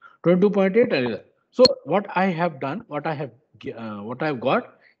 0. 22.8. So what I have done, what I have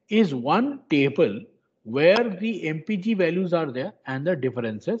got is one table where the MPG values are there and the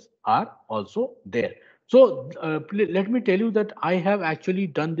differences are also there. So let me tell you that I have actually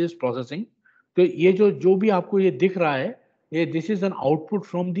done this processing. तो ये जो भी आपको ये दिख रहा है, ये this is an output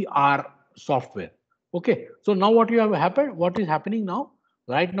from the R software. Okay, so now what is happening now?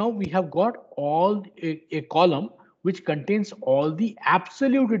 Right now we have got all a column which contains all the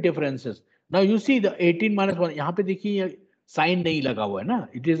absolute differences. Now you see the 18 minus 1, यहाँ पे देखिए ये sign नहीं लगा हुआ है ना,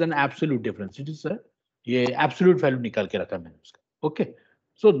 it is an absolute difference. It is ये absolute value निकाल के रखा है मैंने उसका. Okay,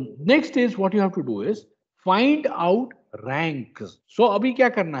 so next is what you have to do is find out ranks. So अभी क्या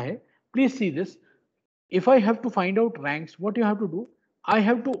करना है? Please see this. If I have to find out ranks, what you have to do? I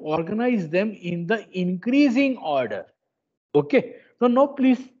have to organize them in the increasing order. Okay. So now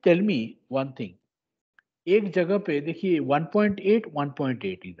please tell me one thing. एक जगह पे देखिए 1.8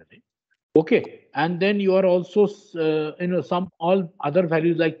 1.8 इधर है. Okay, and then you are also some all other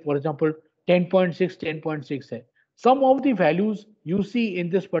values like for example 10.6 10.6 hai. Some of the values you see in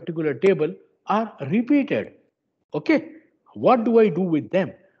this particular table are repeated. Okay, what do I do with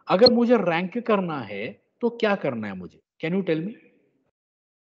them? अगर मुझे rank करना है तो क्या करना है मुझे? Can you tell me?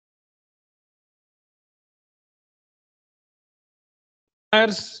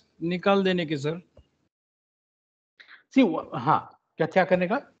 निकाल देने के सर. See, हाँ, क्या करने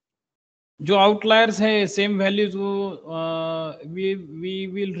का? जो आउटलायर्स है सेम वैल्यूज वो we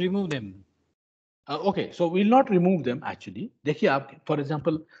will remove them. Okay, so we'll not remove them actually. देखिए आप for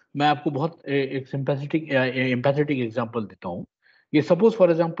example मैं आपको बहुत एक empathetic example देता हूँ. ये suppose for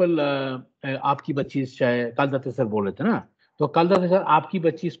example आपकी बच्ची चाहे कालदाते सर बोल रहे थे ना, तो कालदाते सर आपकी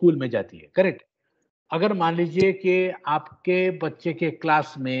बच्ची स्कूल में जाती है, करेक्ट? अगर मान लीजिए कि आपके बच्चे के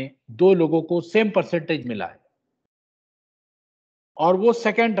क्लास में 2 लोगों को सेम परसेंटेज मिला है और वो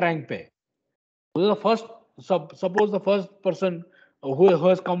सेकंड रैंक पे, तो suppose the first person who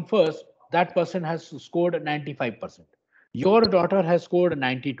has come first, that person has scored 95%. Your daughter has scored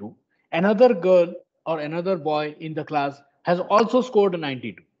 92. Another girl or another boy in the class has also scored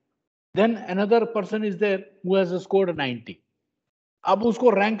 92. Then another person is there who has scored 90. अब उसको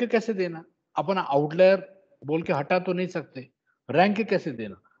rank कैसे देना? अपना outlier बोल के हटा तो नहीं सकते, रैंक कैसे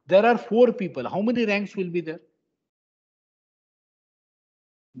देना? There are 4 people. How many ranks will be there?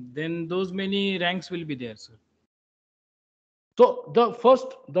 Then those many ranks will be there, sir. So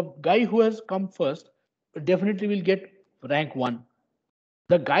the guy who has come first definitely will get rank 1.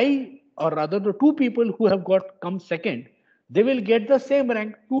 The guy or rather the 2 people who have come second, they will get the same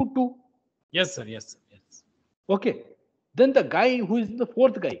rank 2. Yes sir, yes sir, yes. Okay, then the guy who is the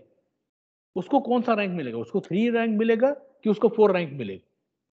 4th guy, उसको कौन सा rank मिलेगा? उसको 3 rank मिलेगा कि उसको 4 rank मिलेगा?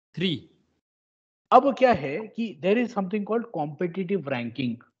 3. अब क्या है कि there is something called competitive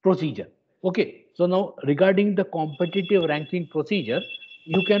ranking procedure. Okay, so now regarding the competitive ranking procedure,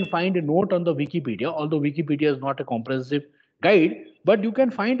 you can find a note on the Wikipedia, although Wikipedia is not a comprehensive guide, but you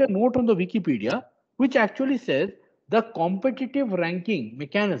can find a note on the Wikipedia which actually says the competitive ranking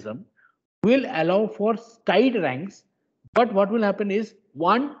mechanism will allow for tied ranks, but what will happen is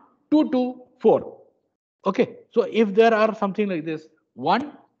 1 2 2 4. Okay, so if there are something like this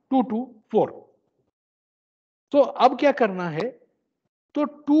 1 2 2 4, तो अब क्या करना है? तो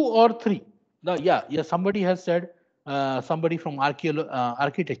 2 और 3. Yeah, somebody has said, somebody from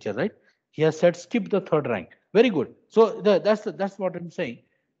architecture, right? He has said skip the 3rd rank. Very good. So that's what I'm saying,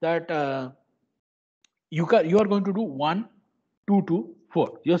 that you are going to do 1 2 2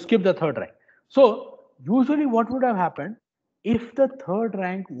 4. You skip the 3rd rank. So usually what would have happened if the 3rd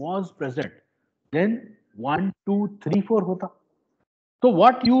rank was present? Then 1 2 3 4 होता. So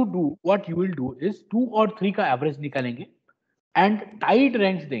what you will do is 2 और 3 का average निकालेंगे and Tide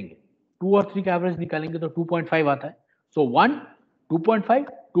ranks देंगे. 2 और 3 का average निकालेंगे तो 2.5 आता है. So 1 2.5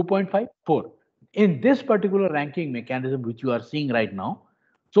 2.5 4. in this particular ranking mechanism which you are seeing right now,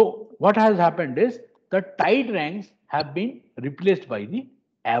 so what has happened is the tied ranks have been replaced by the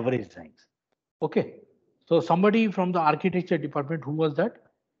average ranks. Okay, so somebody from the architecture department, who was that?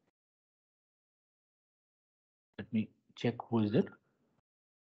 Let me check who is it.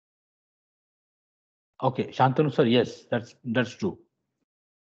 Okay, Shantanu sir, yes, that's true.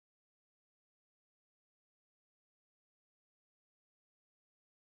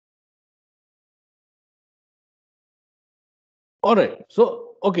 All right.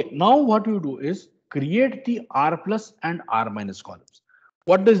 So, okay, now what you do is create the R plus and R minus columns.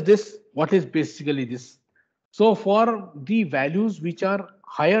 What does this? What is basically this? So, for the values which are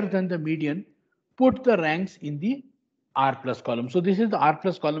higher than the median, put the ranks in the R plus column. So, this is the R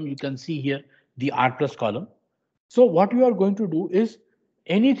plus column. You can see here the R plus column. So, what you are going to do is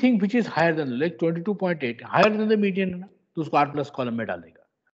anything which is higher than like 22.8, higher than the median, to उसको R plus column में डालेगा.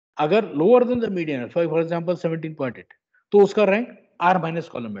 अगर lower than the median for example 17.8 तो उसका rank are minus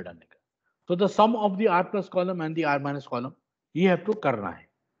column में डालने का. तो the some of the are plus column and the are minus column ये हैव टू करना है.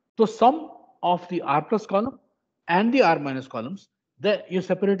 तो सम of the are plus column and the r minus columns, that you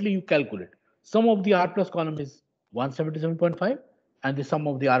separately you calculate. Sum of the r plus column is 177.5 and the sum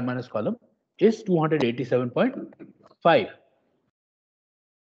of the r minus column is 287.5.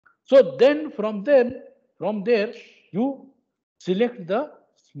 So then from there you select the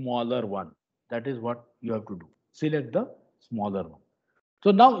smaller one. That is what you have to do. Select the smaller one.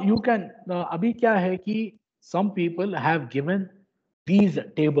 So now you can अभी क्या है कि some people have given these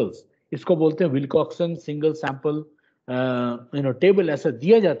tables. इसको बोलते हैं विल्कॉक्सन single sample table ऐसा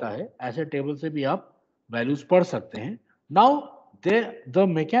दिया जाता है. ऐसे टेबल से भी आप वैल्यूज पढ़ सकते हैं. Now the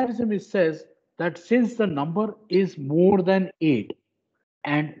mechanism is says that since the number is more than 8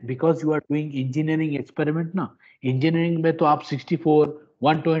 and because you are doing engineering experiment ना, इंजीनियरिंग में तो आप 64,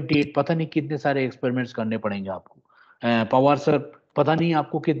 128 पता नहीं कितने सारे एक्सपेरिमेंट्स करने पड़ेंगे आपको. पवार सर पता नहीं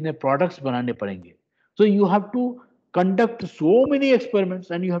आपको कितने प्रोडक्ट्स बनाने पड़ेंगे. So you have to conduct so many experiments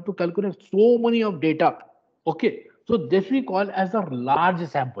and you have to calculate so many of data. Okay, so this we call as a large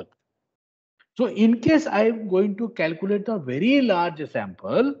sample. So in case I am going to calculate a very large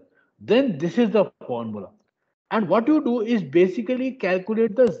sample, then this is the formula. And what you do is basically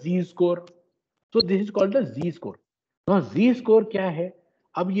calculate the z-score. So this is called the z-score. Now z-score क्या है?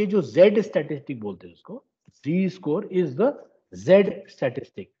 अब ये जो z statistic बोलते हैं उसको, z-score is the z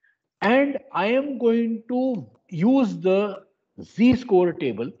statistic. And I am going to use the z-score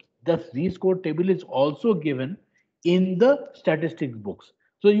table. The z-score table is also given in the statistics books.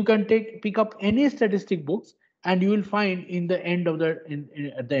 So you can pick up any statistic books and you will find in the end of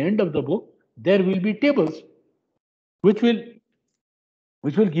at the end of the book there will be tables which will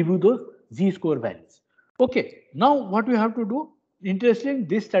give you those z-score values. Okay, now what we have to do, interesting,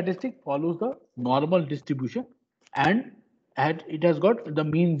 this statistic follows the normal distribution and it has got the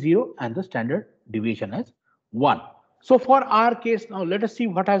mean 0 and the standard deviation as 1. So for our case, now let us see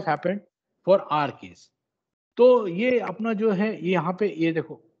what has happened for our case. तो ये अपना जो है ये यहाँ पे ये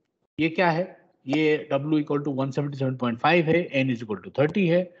देखो ये क्या है, ये W equal to 177.5 है, N is equal to 30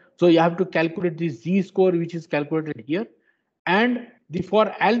 है. So you have to calculate the z-score which is calculated here. And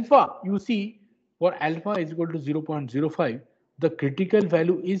for alpha, you see, for alpha is equal to 0.05, the critical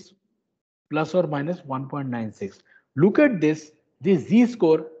value is plus or minus 1.96. Look at this, the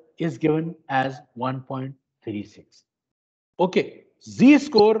z-score is given as 1.36. Okay,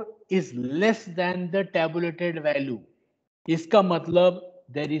 z-score is less than the tabulated value. इसका मतलब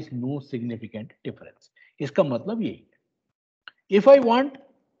there is no significant difference. इसका मतलब यही है.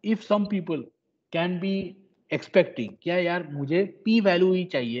 If some people can be expecting क्या यार मुझे p value ही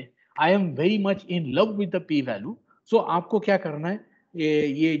चाहिए, I am very much in love with the p value. So आपको क्या करना है,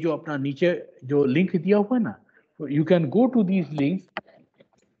 ये जो अपना नीचे जो लिंक दिया हुआ है ना, you can go to these links.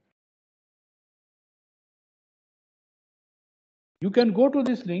 You can go to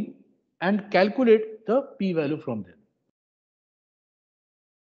this link and calculate the p value from there.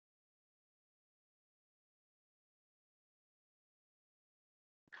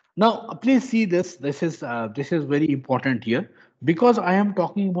 Now, please see this. This is very important here because I am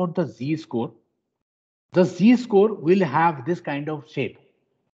talking about the z-score. The z-score will have this kind of shape.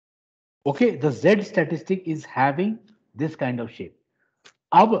 Okay, the z statistic is having this kind of shape.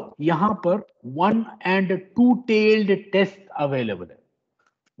 अब यहाँ पर one and two-tailed test available है.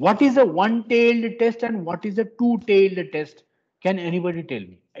 What is a one-tailed test and what is a two-tailed test? Can anybody tell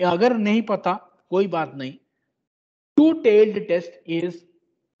me? अगर नहीं पता कोई बात नहीं. Two-tailed test is,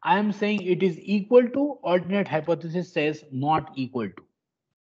 I am saying it is equal to, alternate hypothesis says not equal to.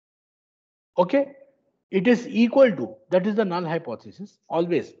 Okay, it is equal to, that is the null hypothesis.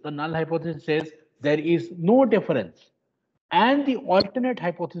 Always the null hypothesis says there is no difference, and the alternate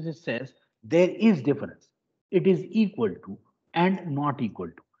hypothesis says there is difference. It is equal to and not equal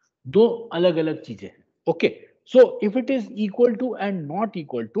to. दो अलग अलग चीजें हैं. Okay, so if it is equal to and not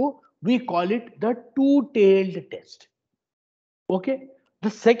equal to, we call it the two-tailed test. Okay, the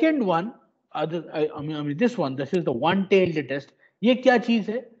second one, I mean this one, this is the one-tailed test. ये क्या चीज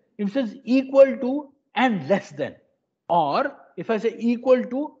है? If it says equal to and less than, or if I say equal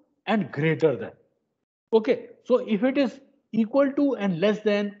to and greater than. Okay, so if it is equal to and less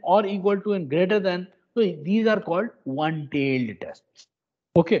than, or equal to and greater than, so these are called one-tailed tests.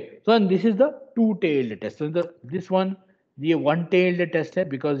 Okay, so and this is the two-tailed test. So this one, the one-tailed test है,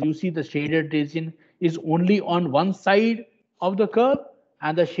 because you see the shaded region is only on one side of the curve,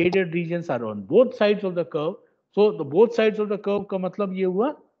 and the shaded regions are on both sides of the curve. So the both sides of the curve का मतलब ये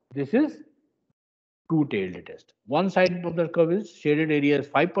हुआ, this is two-tailed test. One side of the curve is shaded area is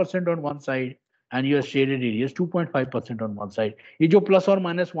 5% on one side, and your shaded area is 2.5% on one side. ये जो plus or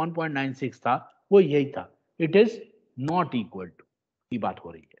minus 1.96 था, वो यही था. It is not equal to. की बात हो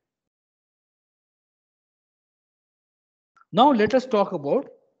रही है. Now let us talk about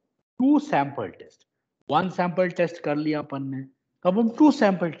two sample test. One sample test कर लिया अपन ने, अब हम two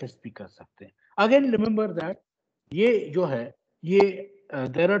sample test भी कर सकते हैं. Again remember that ये जो है ये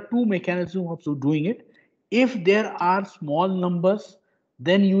there are two mechanisms of doing it. If there are small numbers,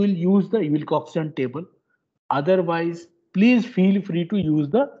 then you will use the Wilcoxon table. Otherwise, please feel free to use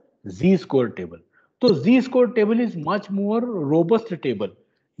the z-score table. तो z-score table is much more robust table.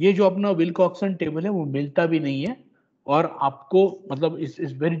 ये जो अपना Wilcoxon table है वो मिलता भी नहीं है, और आपको मतलब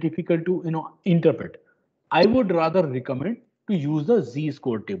is very difficult to interpret. I would rather recommend to use the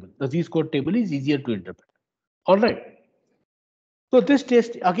z-score table. The z-score table is easier to interpret. All right. So this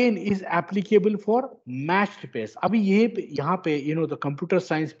test again is applicable for matched pairs. अभी ये यहाँ पे the computer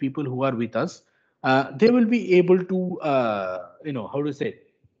science people who are with us, they will be able to how to say,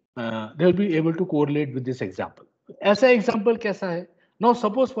 they will be able to correlate with this example. ऐसा example कैसा है? Now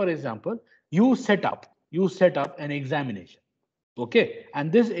suppose for example you set up an examination, okay,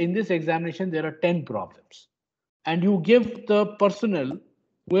 and in this examination there are 10 problems, and you give the personnel,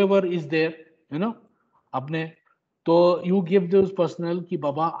 whoever is there, अपने, तो you give this personal कि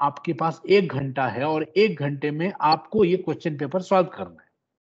बाबा आपके पास 1 घंटा है और 1 घंटे में आपको ये क्वेश्चन पेपर सॉल्व करना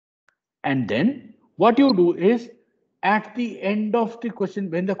है. And then what you do is at the end of the question,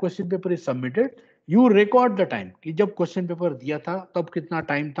 when the question paper is submitted, you record the time कि जब क्वेश्चन पेपर दिया था तब कितना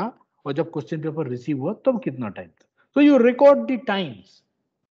टाइम था, और जब क्वेश्चन पेपर रिसीव हुआ तब कितना टाइम था. So you record the times,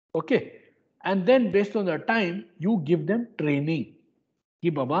 okay, and then based on the time you give them training कि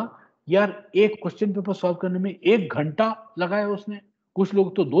बाबा यार एक क्वेश्चन पेपर सॉल्व करने में 1 घंटा लगाया उसने, कुछ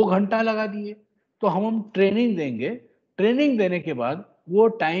लोग तो 2 घंटा लगा दिए, तो हम ट्रेनिंग देंगे. ट्रेनिंग देने के बाद वो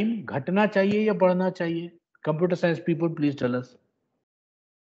टाइम घटना चाहिए या बढ़ना चाहिए? Computer science people please tell us.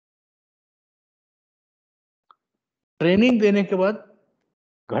 Training देने के बाद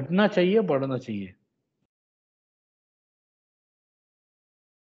घटना चाहिए या बढ़ना चाहिए?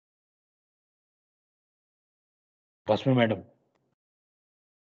 बस में madam.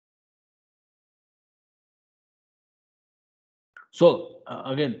 So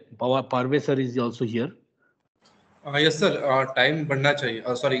again, Parvez sir is also here. Yes sir, time बढ़ना चाहिए,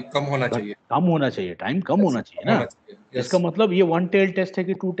 sorry कम होना चाहिए. कम होना चाहिए, टाइम कम होना चाहिए ना. इसका मतलब ये वन टेल टेस्ट है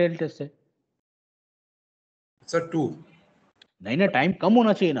कि टू टेल टेस्ट है? Sir to. नहीं ना, टाइम कम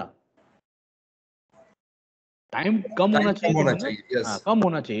होना चाहिए ना. टाइम कम होना चाहिए, कम होना चाहिए. हाँ कम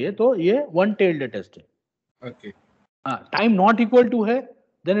होना चाहिए, तो ये वन टेल्ड टेस्ट है. ओके. हाँ, टाइम नॉट इक्वल टू है,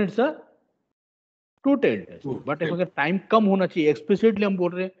 then it's a to tailed test. But अगर टाइम कम होना चाहिए, एक्सप्लिसिटली हम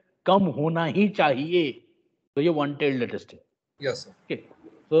बोल रहे हैं कम होना ही चाहिए, तो ये वन टेल्ड टेस्ट है. Yes sir. Okay,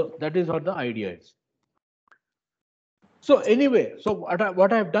 so that is what the idea is. So anyway, so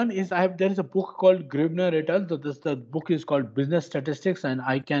what I have done is there is a book called Gribner et al. So the book is called Business Statistics, and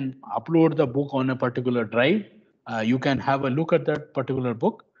I can upload the book on a particular drive. You can have a look at that particular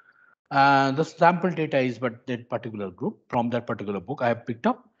book. The sample data is but that particular group from that particular book I have picked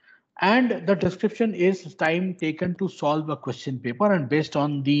up, and the description is time taken to solve a question paper, and based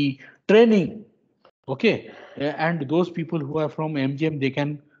on the training. Okay, and those people who are from MGM,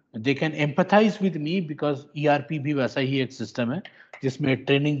 they can empathize with me, because ERP भी वैसा ही एक system है जिसमें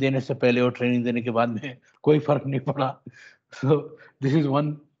training देने से पहले और training देने के बाद में कोई फर्क नहीं पड़ा. So this is one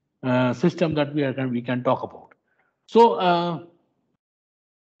system that we can talk about. So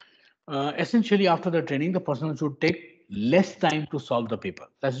essentially after the training, the person should take less time to solve the paper.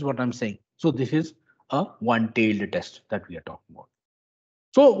 That is what I'm saying. So this is a one-tailed test that we are talking about.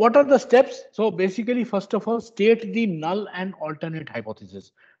 So what are the steps? So basically, first of all, state the null and alternate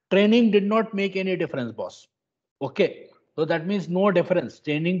hypothesis. Training did not make any difference, boss. Okay. So that means no difference.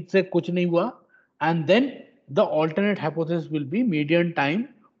 Training se kuch nahi hua. And then the alternate hypothesis will be median time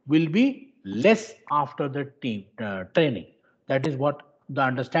will be less after the training. That is what the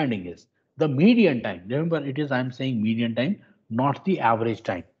understanding is. The median time. Remember, it is I am saying median time, not the average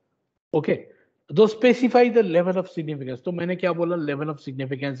time. Okay. So specify the level of significance. So मैंने क्या बोला? Level of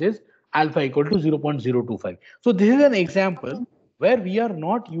significance is alpha equal to 0.025. So this is an example where we are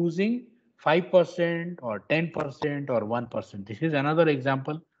not using 5% or 10% or 1%. This is another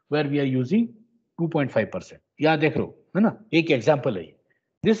example where we are using 2.5%. या देख लो है ना? एक example है.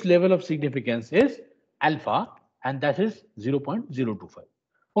 This level of significance is alpha and that is 0.025.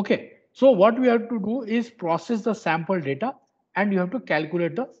 Okay. So what we have to do is process the sample data and you have to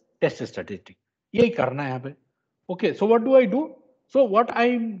calculate the test statistic. यही करना है यहाँ पे. Okay, so what do I do? So what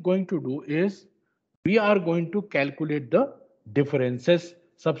I'm going to do is we are going to calculate the differences.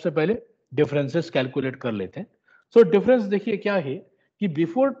 सबसे पहले differences calculate कर लेते हैं. So difference देखिए क्या है कि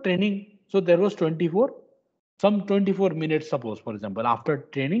before training, so there was 24 minutes suppose for example, after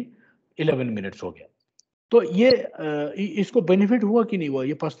training 11 minutes हो गया. तो ये इसको बेनिफिट हुआ कि नहीं हुआ?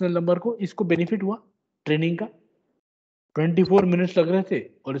 ये पर्सनल नंबर को इसको बेनिफिट हुआ ट्रेनिंग का. 24 मिनट्स लग रहे थे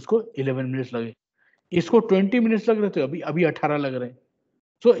और इसको 11 मिनट्स लगे. इसको 20 मिनट्स लग रहे थे, अभी अभी 18 लग रहे हैं.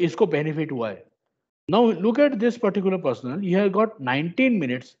 सो इसको बेनिफिट हुआ है. Now look at this particular person. He has got 19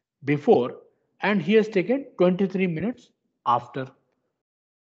 minutes before and he has taken 23 minutes after.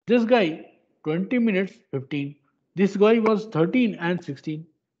 This guy 20 minutes 15. This guy was 13 and 16.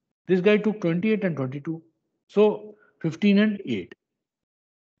 This guy took 28 and 22. So 15 and 8.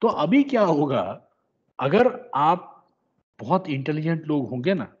 तो अभी क्या होगा अगर आप बहुत intelligent लोग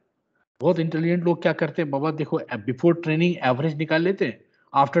होंगे ना. बहुत इंटेलिजेंट लोग क्या करते हैं बाबा, देखो बिफोर ट्रेनिंग एवरेज निकाल लेते हैं,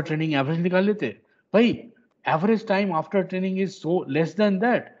 आफ्टर ट्रेनिंग एवरेज निकाल लेते हैं. भाई average time after training is so less than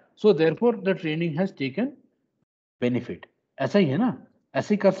that, so therefore the training has taken benefit. ऐसा ही है ना,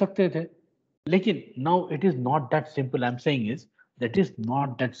 ऐसे ही कर सकते थे. लेकिन now it is not that simple. I am saying is that is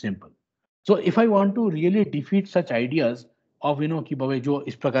not that simple. So if I want to really defeat such ideas of कि बाबा जो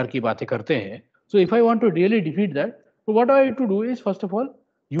इस प्रकार की बातें करते हैं, so if I want to really defeat that, so what I have to do is first of all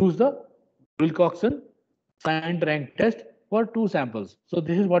use the Wilcoxon signed rank test for 2 samples. So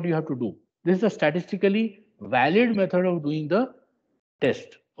this is what you have to do. This is a statistically valid method of doing the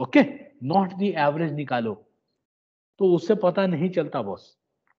test. Okay, not the average निकालो. तो उससे पता नहीं चलता boss.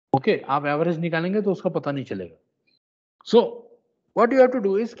 Okay, आप average निकालेंगे तो उसका पता नहीं चलेगा. So what you have to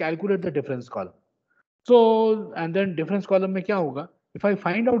do is calculate the difference column. So and then difference column में क्या होगा? If I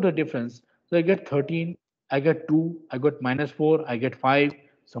find out the difference, so I get 13, I get 2, I got -4, I get 5.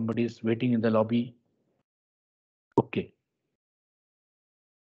 Somebody is waiting in the lobby. Okay.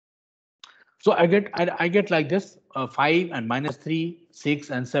 So I get like this 5 and -3,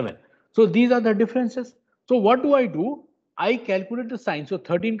 6 and 7. So these are the differences. So what do? I calculate the sign. So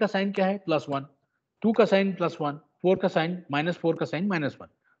 13 का sign क्या है? +1. 2 का sign +1. 4 का sign -4 का sign -1.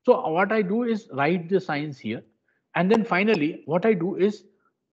 So what I do is write the signs here, and then finally what I do is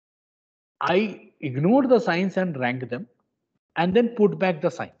I ignore the signs and rank them, and then put back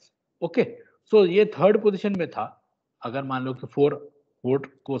the signs. Okay. So ये third position में था. अगर मान लो कि 4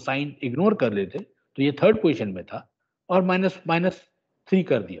 को sign ignore कर लेते तो ये थर्ड पोजीशन में था और -3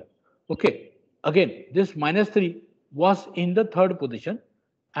 कर दिया. Okay. Again this -3 was in the third position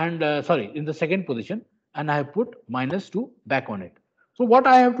and in the second position, and I have put -2 back on it. So what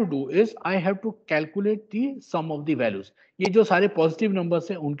I have to do is I have to calculate the sum of the values. ये जो सारे positive number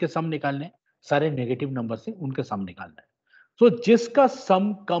है उनके सम निकालने, सारे negative number से उनके सम निकालना है. So जिसका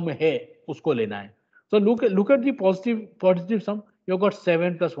सम कम है उसको लेना है. So look at the positive sum. You got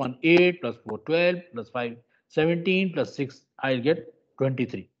 7 + 1 8 + 4 12 + 5 17 + 6 I'll get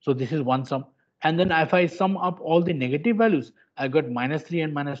 23. So this is one sum. And then if I sum up all the negative values, I got -3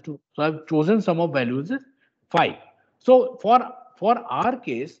 and -2. So I've chosen sum of values is 5. So for our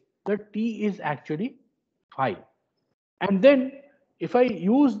case, the t is actually 5. And then if I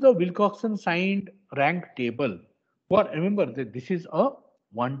use the Wilcoxon signed rank table, remember that this is a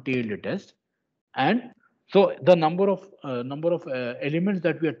one-tailed test, and so the number of elements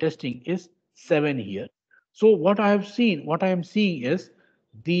that we are testing is 7 here. So what I am seeing is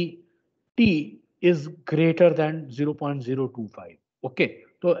the t is greater than 0.025. Okay,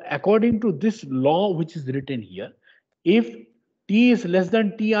 so according to this law which is written here, if t is less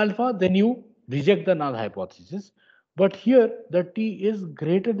than t alpha, then you reject the null hypothesis. But here the t is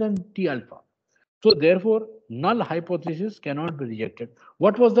greater than t alpha. So therefore, null hypothesis cannot be rejected.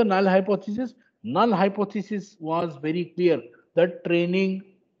 What was the null hypothesis? Null hypothesis was very clear. the training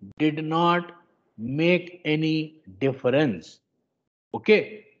did not make any difference.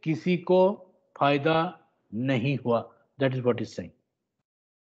 Okay, किसी को फायदा नहीं हुआ. That is what is saying.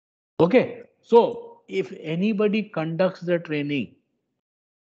 Okay, so if anybody conducts the training,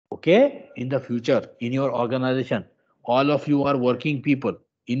 okay, in the future in your organization, all of you are working people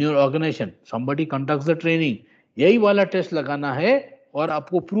in your organization, somebody conducts the training, यही वाला test लगाना है और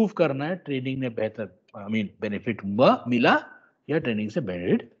आपको prove करना है training ने बेहतर बेनिफिट मिला या ट्रेनिंग से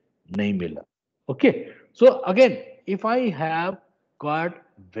बेनिफिट नहीं मिला. Okay, so again, if I have got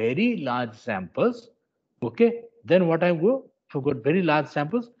very large samples, okay, then what I'm going to got very large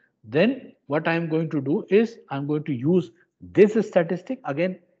samples, then what I'm going to do is I'm going to use this statistic.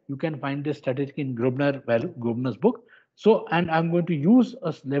 Again, you can find this statistic in Grobner's book. So, and I'm going to use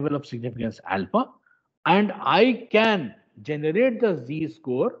a level of significance alpha, and I can generate the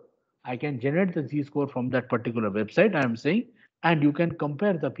z-score. I can generate the z-score from that particular website I'm saying, and you can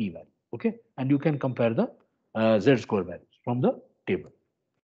compare the p-value, okay? And you can compare the z-score values from the table.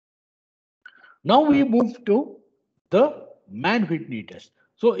 Now we move to the Mann-Whitney test.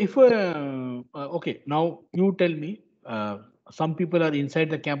 So if, okay, now you tell me, some people are inside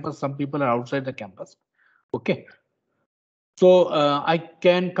the campus, some people are outside the campus. Okay. So I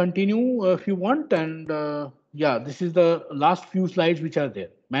can continue if you want, and yeah, this is the last few slides which are there,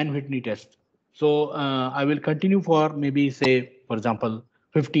 Mann-Whitney test. So I will continue for maybe say, for example,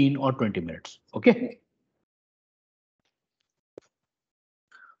 15 or 20 minutes. Okay.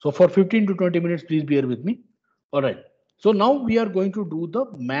 So for 15 to 20 minutes, please bear with me. All right. So now we are going to do the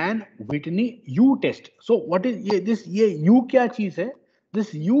Mann-Whitney U test. So what is this? U kya cheez hai?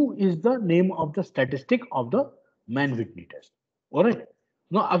 This U is the name of the statistic of the Mann-Whitney test. All right.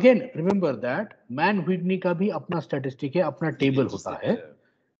 Now again, remember that Mann-Whitney का भी अपना statistic है, अपना table होता है,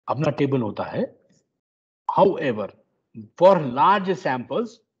 अपना table होता है. However, for large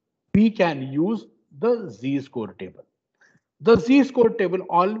samples, we can use the z-score table. The z-score table,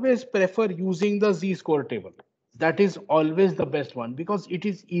 always prefer using the z-score table. That is always the best one because it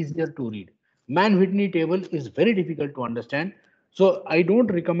is easier to read. Mann-Whitney table is very difficult to understand. So I don't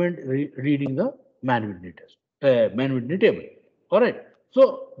recommend reading the Mann-Whitney test, Mann-Whitney table. All right.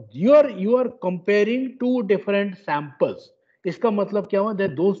 So you are comparing two different samples. इसका मतलब क्या हुआ?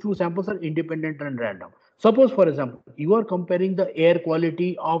 That those two samples are independent and random. Suppose, for example, you are comparing the air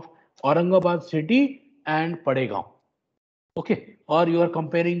quality of Aurangabad city and Padegaon. Okay, or you are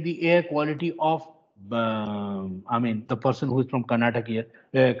comparing the air quality of the person who is from Karnataka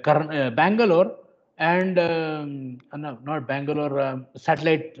here, Bangalore, and no, not Bangalore,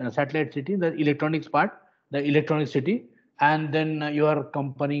 satellite city, the electronics part, the electronic city, and then you are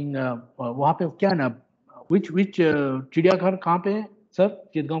comparing वहाँ पे क्या ना, which चिड़ियाघर कहाँ पे है sir?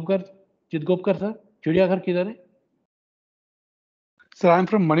 चिदगोपकर sir, चिड़ियाघर किधर है? Sir, I'm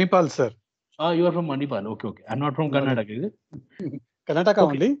from Manipal, sir. You are from Manipal. Okay. I'm not from Karnataka, is it? Karnataka Okay.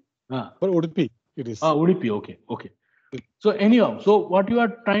 only. For Udupi, it is. Udupi. Okay. So anyhow, so what you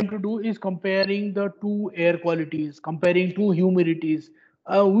are trying to do is comparing the two air qualities, comparing two humidities,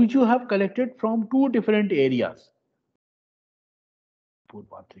 which you have collected from two different areas.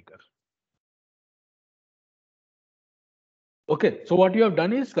 Okay, so what you have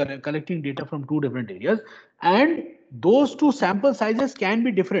done is collecting data from two different areas, and those two sample sizes can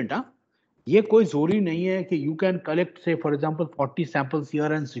be different. ये कोई जोरी नहीं है कि you can collect, say for example 40 samples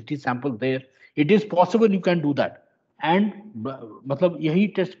here and 60 samples there. It is possible you can do that, and मतलब यही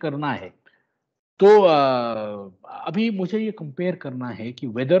test करना है. तो अभी मुझे ये कंपेयर करना है कि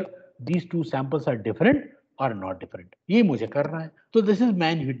whether these two samples are different or not different. ये मुझे करना है. So this is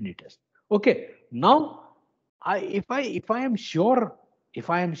Mann-Whitney test. Okay, now if I am sure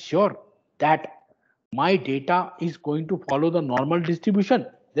that my data is going to follow the normal distribution,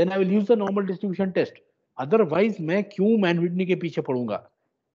 then I will use the normal distribution test. Otherwise, मैं क्यों Mann-Whitney के पीछे पड़ूंगा?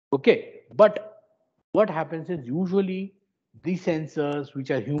 Okay, but what happens is usually these sensors which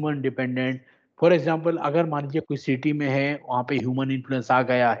are human dependent, for example, अगर मान लीजिए कोई city में है, वहाँ पे human influence आ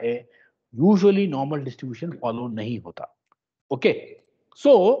गया है, usually normal distribution follow नहीं होता. Okay,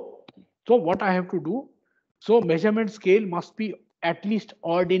 so what I have to do? So measurement scale must be at least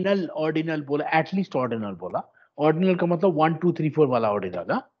ordinal बोला, at least ordinal बोला. Ordinal का मतलब 1, 2, 3, 4 वाला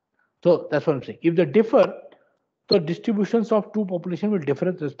ordinal. So that's what I'm saying. If they differ, the distributions of two population will differ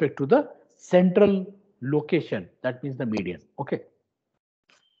with respect to the central location. That means the median. Okay.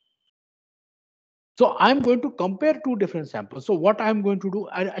 So I'm going to compare two different samples. So what I'm going to do?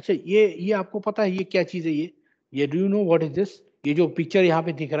 अच्छा ये आपको पता है ये क्या चीज है ये? Do you know what is this? ये जो picture यहाँ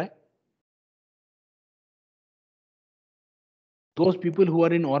पे दिख रहा है? Those people who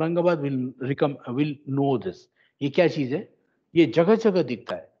are in Aurangabad will know this. ये क्या चीज है? ये जगह जगह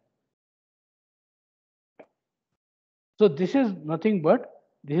दिखता है. So this is nothing but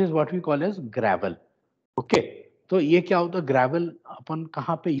this is what we call as gravel. Okay. तो ये क्या होता है, ग्रेवल अपन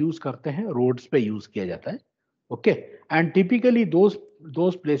कहाँ पे यूज करते हैं, रोड्स पे यूज किया जाता है. Okay, and typically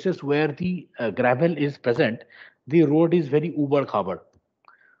those places where the gravel is present, the road is very uber covered.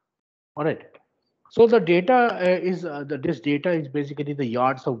 All right. So the data this data is basically the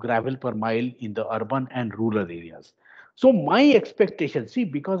yards of gravel per mile in the urban and rural areas. So my expectation, see,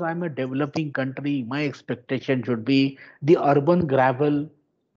 because I'm a developing country, my expectation should be the urban gravel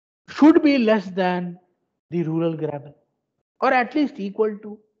should be less than the rural gravel, or at least equal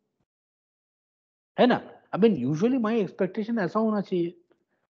to, है ना? I mean, usually my expectation ऐसा होना चाहिए.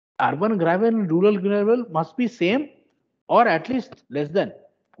 Urban gravel and rural gravel must be same or at least less than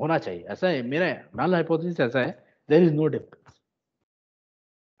होना चाहिए. ऐसा है मेरा null hypothesis, ऐसा है. There is no difference.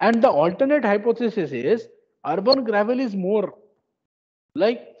 And the alternate hypothesis is urban gravel is more.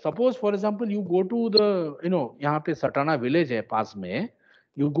 Like suppose for example you go to the यहाँ पे सटाना village है पास में,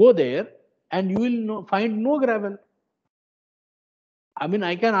 you go there and you will find no gravel. I mean,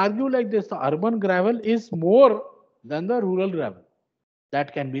 I can argue like this: the urban gravel is more than the rural gravel.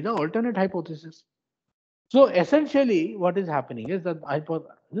 That can be the alternate hypothesis. So essentially, what is happening is that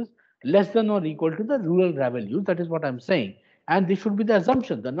hypothesis less than or equal to the rural gravel use. That is what I'm saying, and this should be the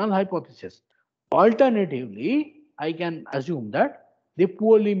assumption, the null hypothesis. Alternatively, I can assume that the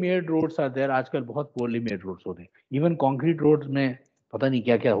poorly made roads are there. आजकल बहुत poorly made roads हो रहे हैं. Even concrete roads में पता नहीं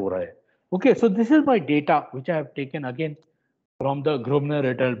क्या क्या हो रहा है. Okay, so this is my data which I have taken again from the Grosvenor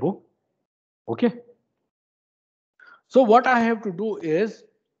et al. Book. Okay. So what I have to do is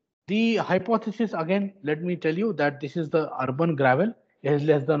the hypothesis again. Let me tell you that this is the urban gravel is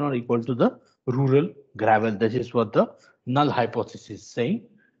less than or equal to the rural gravel. This is what the null hypothesis is saying.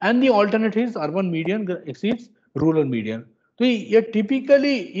 And the alternative is urban median exceeds rural median. तो ये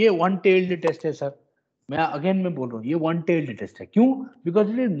typically ये one-tailed test है sir. मैं again मैं बोल रहा हूँ ये one-tailed test है. क्यों? Because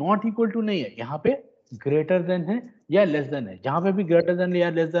it is not equal to नहीं है. यहाँ पे greater than है या less than है. जहाँ पे भी greater than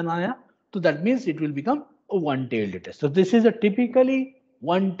या less than आया तो that means it will become a one-tailed test. So this is a typically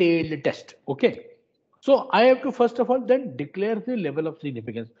one-tailed test. Okay. So I have to first of all then declare the level of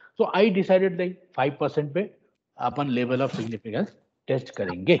significance. So I decided like 5% पे अपन level of significance test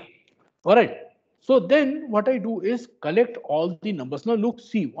करेंगे. All right. So then what I do is collect all the numbers. Now look,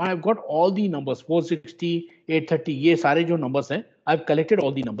 see, I've got all the numbers 460, 830. ये सारे जो numbers हैं, I've collected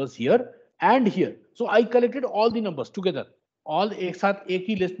all the numbers here and here. So I collected all the numbers together. All एक साथ एक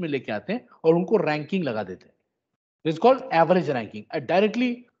ही list में लेके आते हैं और उनको ranking लगा देते हैं. This is called average ranking. I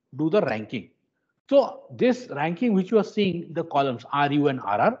directly do the ranking. So this ranking which you are seeing, the columns RU and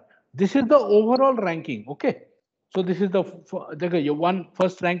RR, this is the overall ranking. Okay. So this is the देखो ये one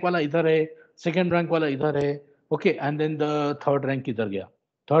first rank वाला इधर है, second rank वाला इधर है. Okay, and then the third rank इधर गया,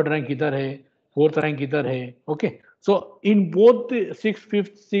 third rank इधर है, fourth rank इधर है. Okay. So in both the sixth,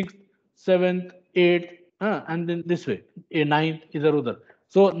 fifth, sixth, seventh, eighth, and then this way, a ninth इधर उधर.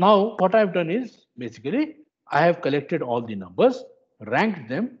 So now what I have done is basically I have collected all the numbers, ranked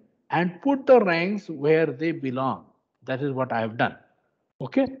them, and put the ranks where they belong. That is what I have done.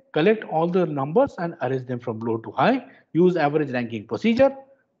 Okay, collect all the numbers and arrange them from low to high. Use average ranking procedure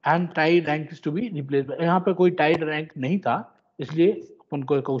and tied rank is to be replaced. यहाँ पे कोई tied rank नहीं था, इसलिए अपन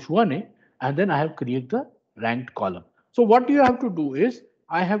को कुछ हुआ नहीं. And then I have created the ranked column. So what you have to do is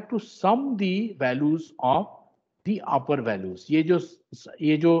I have to sum the values of the upper values.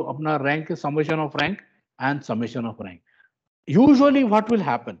 ये जो अपना rank है, summation of rank and summation of rank. Usually what will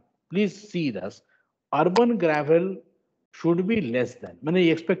happen? Please see this. Urban gravel should be less than. मैंने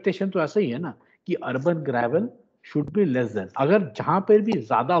ये expectation तो ऐसा ही है ना कि urban gravel should be less than. अगर जहां पर भी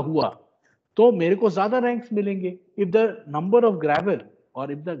ज्यादा हुआ तो मेरे को ज्यादा ranks मिलेंगे. If the number of gravel or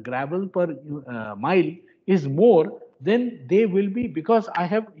if the gravel per mile is more, then they will be, because I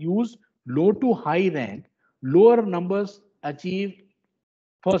have used low to high rank, lower numbers achieve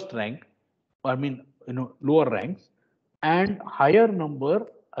first rank, I mean lower ranks, and higher number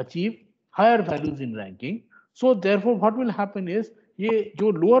achieve higher values in ranking. So therefore what will happen is ये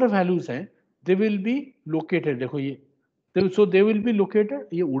जो lower values हैं they will be located. देखो ये so they will be located.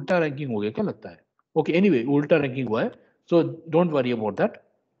 ये उल्टा ranking हो गया क्या लगता है? Okay, anyway उल्टा ranking हुआ है, so don't worry about that.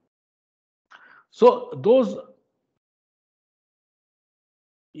 So those,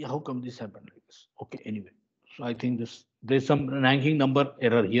 how come this happened like this? Okay, anyway, so I think there's some ranking number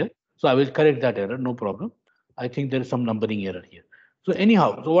error here, so I will correct that error, no problem. I think there is some numbering error here. So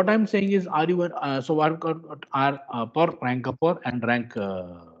anyhow, so what I'm saying is so I've got R per rank upper and rank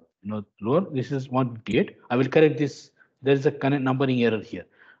lower. This is 158. I will correct this. There is a numbering error here.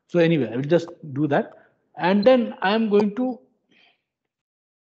 So anyway, I will just do that, and then I am going to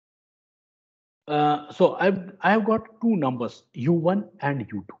So I have got two numbers, U1 and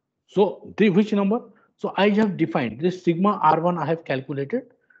U2. So which number? So I have defined this sigma R1 I have calculated,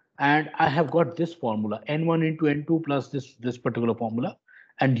 and I have got this formula N1 into N2 plus this particular formula,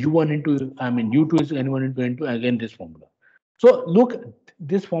 and U1 into, I mean, U2 is N1 into N2, again this formula. So look,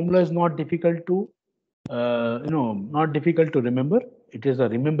 this formula is not difficult to not difficult to remember. It is a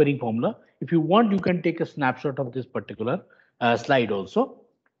remembering formula. If you want, you can take a snapshot of this particular slide also.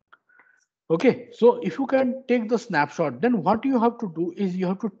 Okay, so if you can take the snapshot, then what you have to do is you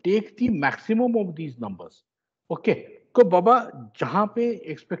have to take the maximum of these numbers. Okay, तो बाबा जहां पे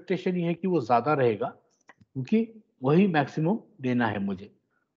expectation ये है कि वो ज्यादा रहेगा, क्योंकि वही मैक्सिमम देना है मुझे.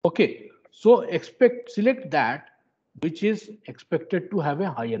 Okay, so select that which is expected to have a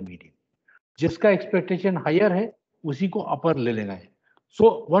higher median. जिसका एक्सपेक्टेशन हायर है उसी को अपर ले लेना है.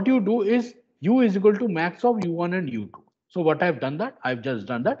 So what you do is u is equal to max of u1 and u2. So what I've done that, I've just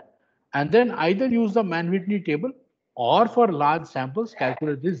done that, and then either use the Mann-Whitney table or for large samples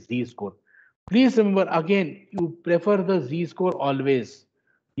calculate this z-score. Please remember, again, you prefer the z-score always.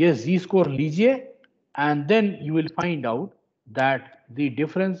 Yes, z-score लीजिए, and then you will find out that the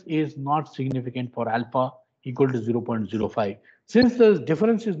difference is not significant for alpha equal to 0.05. Since the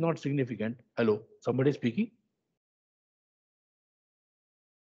difference is not significant, hello, somebody speaking?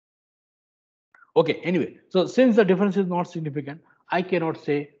 Okay, anyway, so since the difference is not significant, I cannot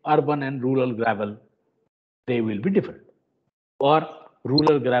say urban and rural gravel, they will be different. Or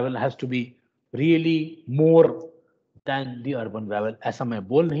rural gravel has to be really more than the urban gravel. ऐसा मैं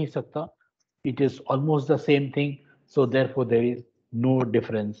बोल नहीं सकता. It is almost the same thing. So therefore there is no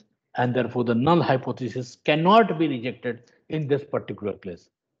difference, and therefore the null hypothesis cannot be rejected in this particular case.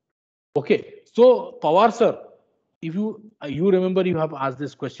 Okay, so Pawar sir, if you remember, you have asked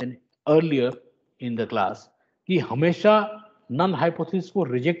this question earlier in the class कि हमेशा null hypothesis को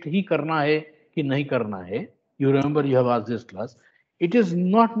reject ही करना है कि नहीं करना है. You remember, you have asked this class. It is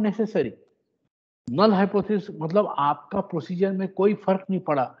not necessary. Null hypothesis मतलब आपका प्रोसीजर में कोई फर्क नहीं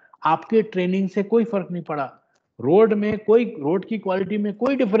पड़ा, आपके ट्रेनिंग से कोई फर्क नहीं पड़ा, रोड की क्वालिटी में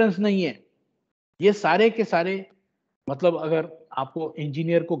कोई डिफरेंस नहीं है. ये सारे के सारे मतलब अगर आपको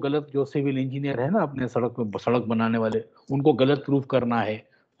इंजीनियर को गलत, जो सिविल इंजीनियर है ना अपने सड़क बनाने वाले, उनको गलत प्रूफ करना है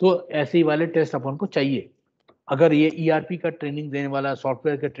तो ऐसे ही वाले टेस्ट अपन को चाहिए. अगर ये ईआरपी का ट्रेनिंग देने वाला,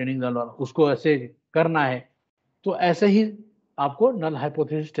 सॉफ्टवेयर का ट्रेनिंग देने वाला, उसको ऐसे करना है तो ऐसे ही आपको नल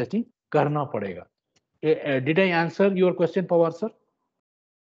हाइपोथेसिस टेस्टिंग करना पड़ेगा. Did I answer your question Pawar sir?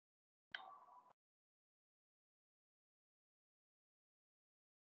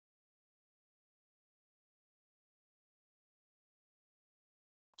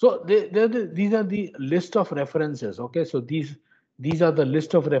 So these are the list of references. Okay, so these are the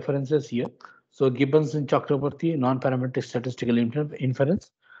list of references here. So Gibbons and Chakraborty, non-parametric statistical inference,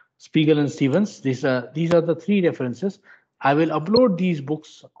 Spiegel and Stevens. These are the three references. I will upload these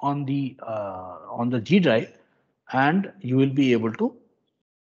books on the G drive, and you will be able to,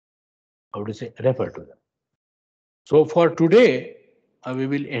 how to say, refer to them. So for today, we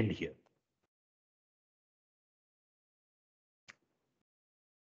will end here.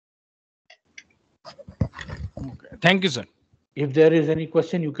 Okay. Thank you, sir. If there is any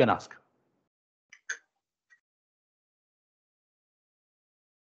question, you can ask.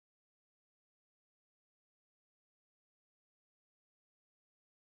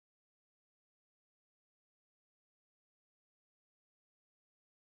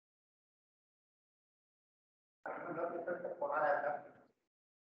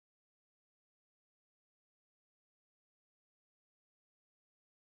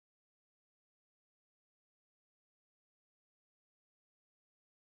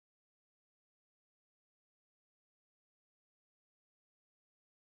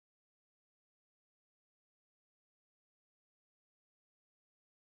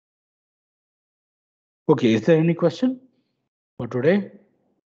 Okay, is there any question for today?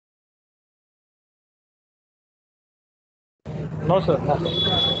 No, sir.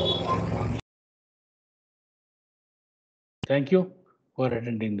 Thank you for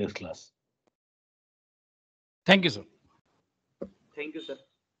attending this class. Thank you, sir. Thank you, sir.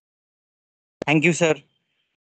 Thank you, sir.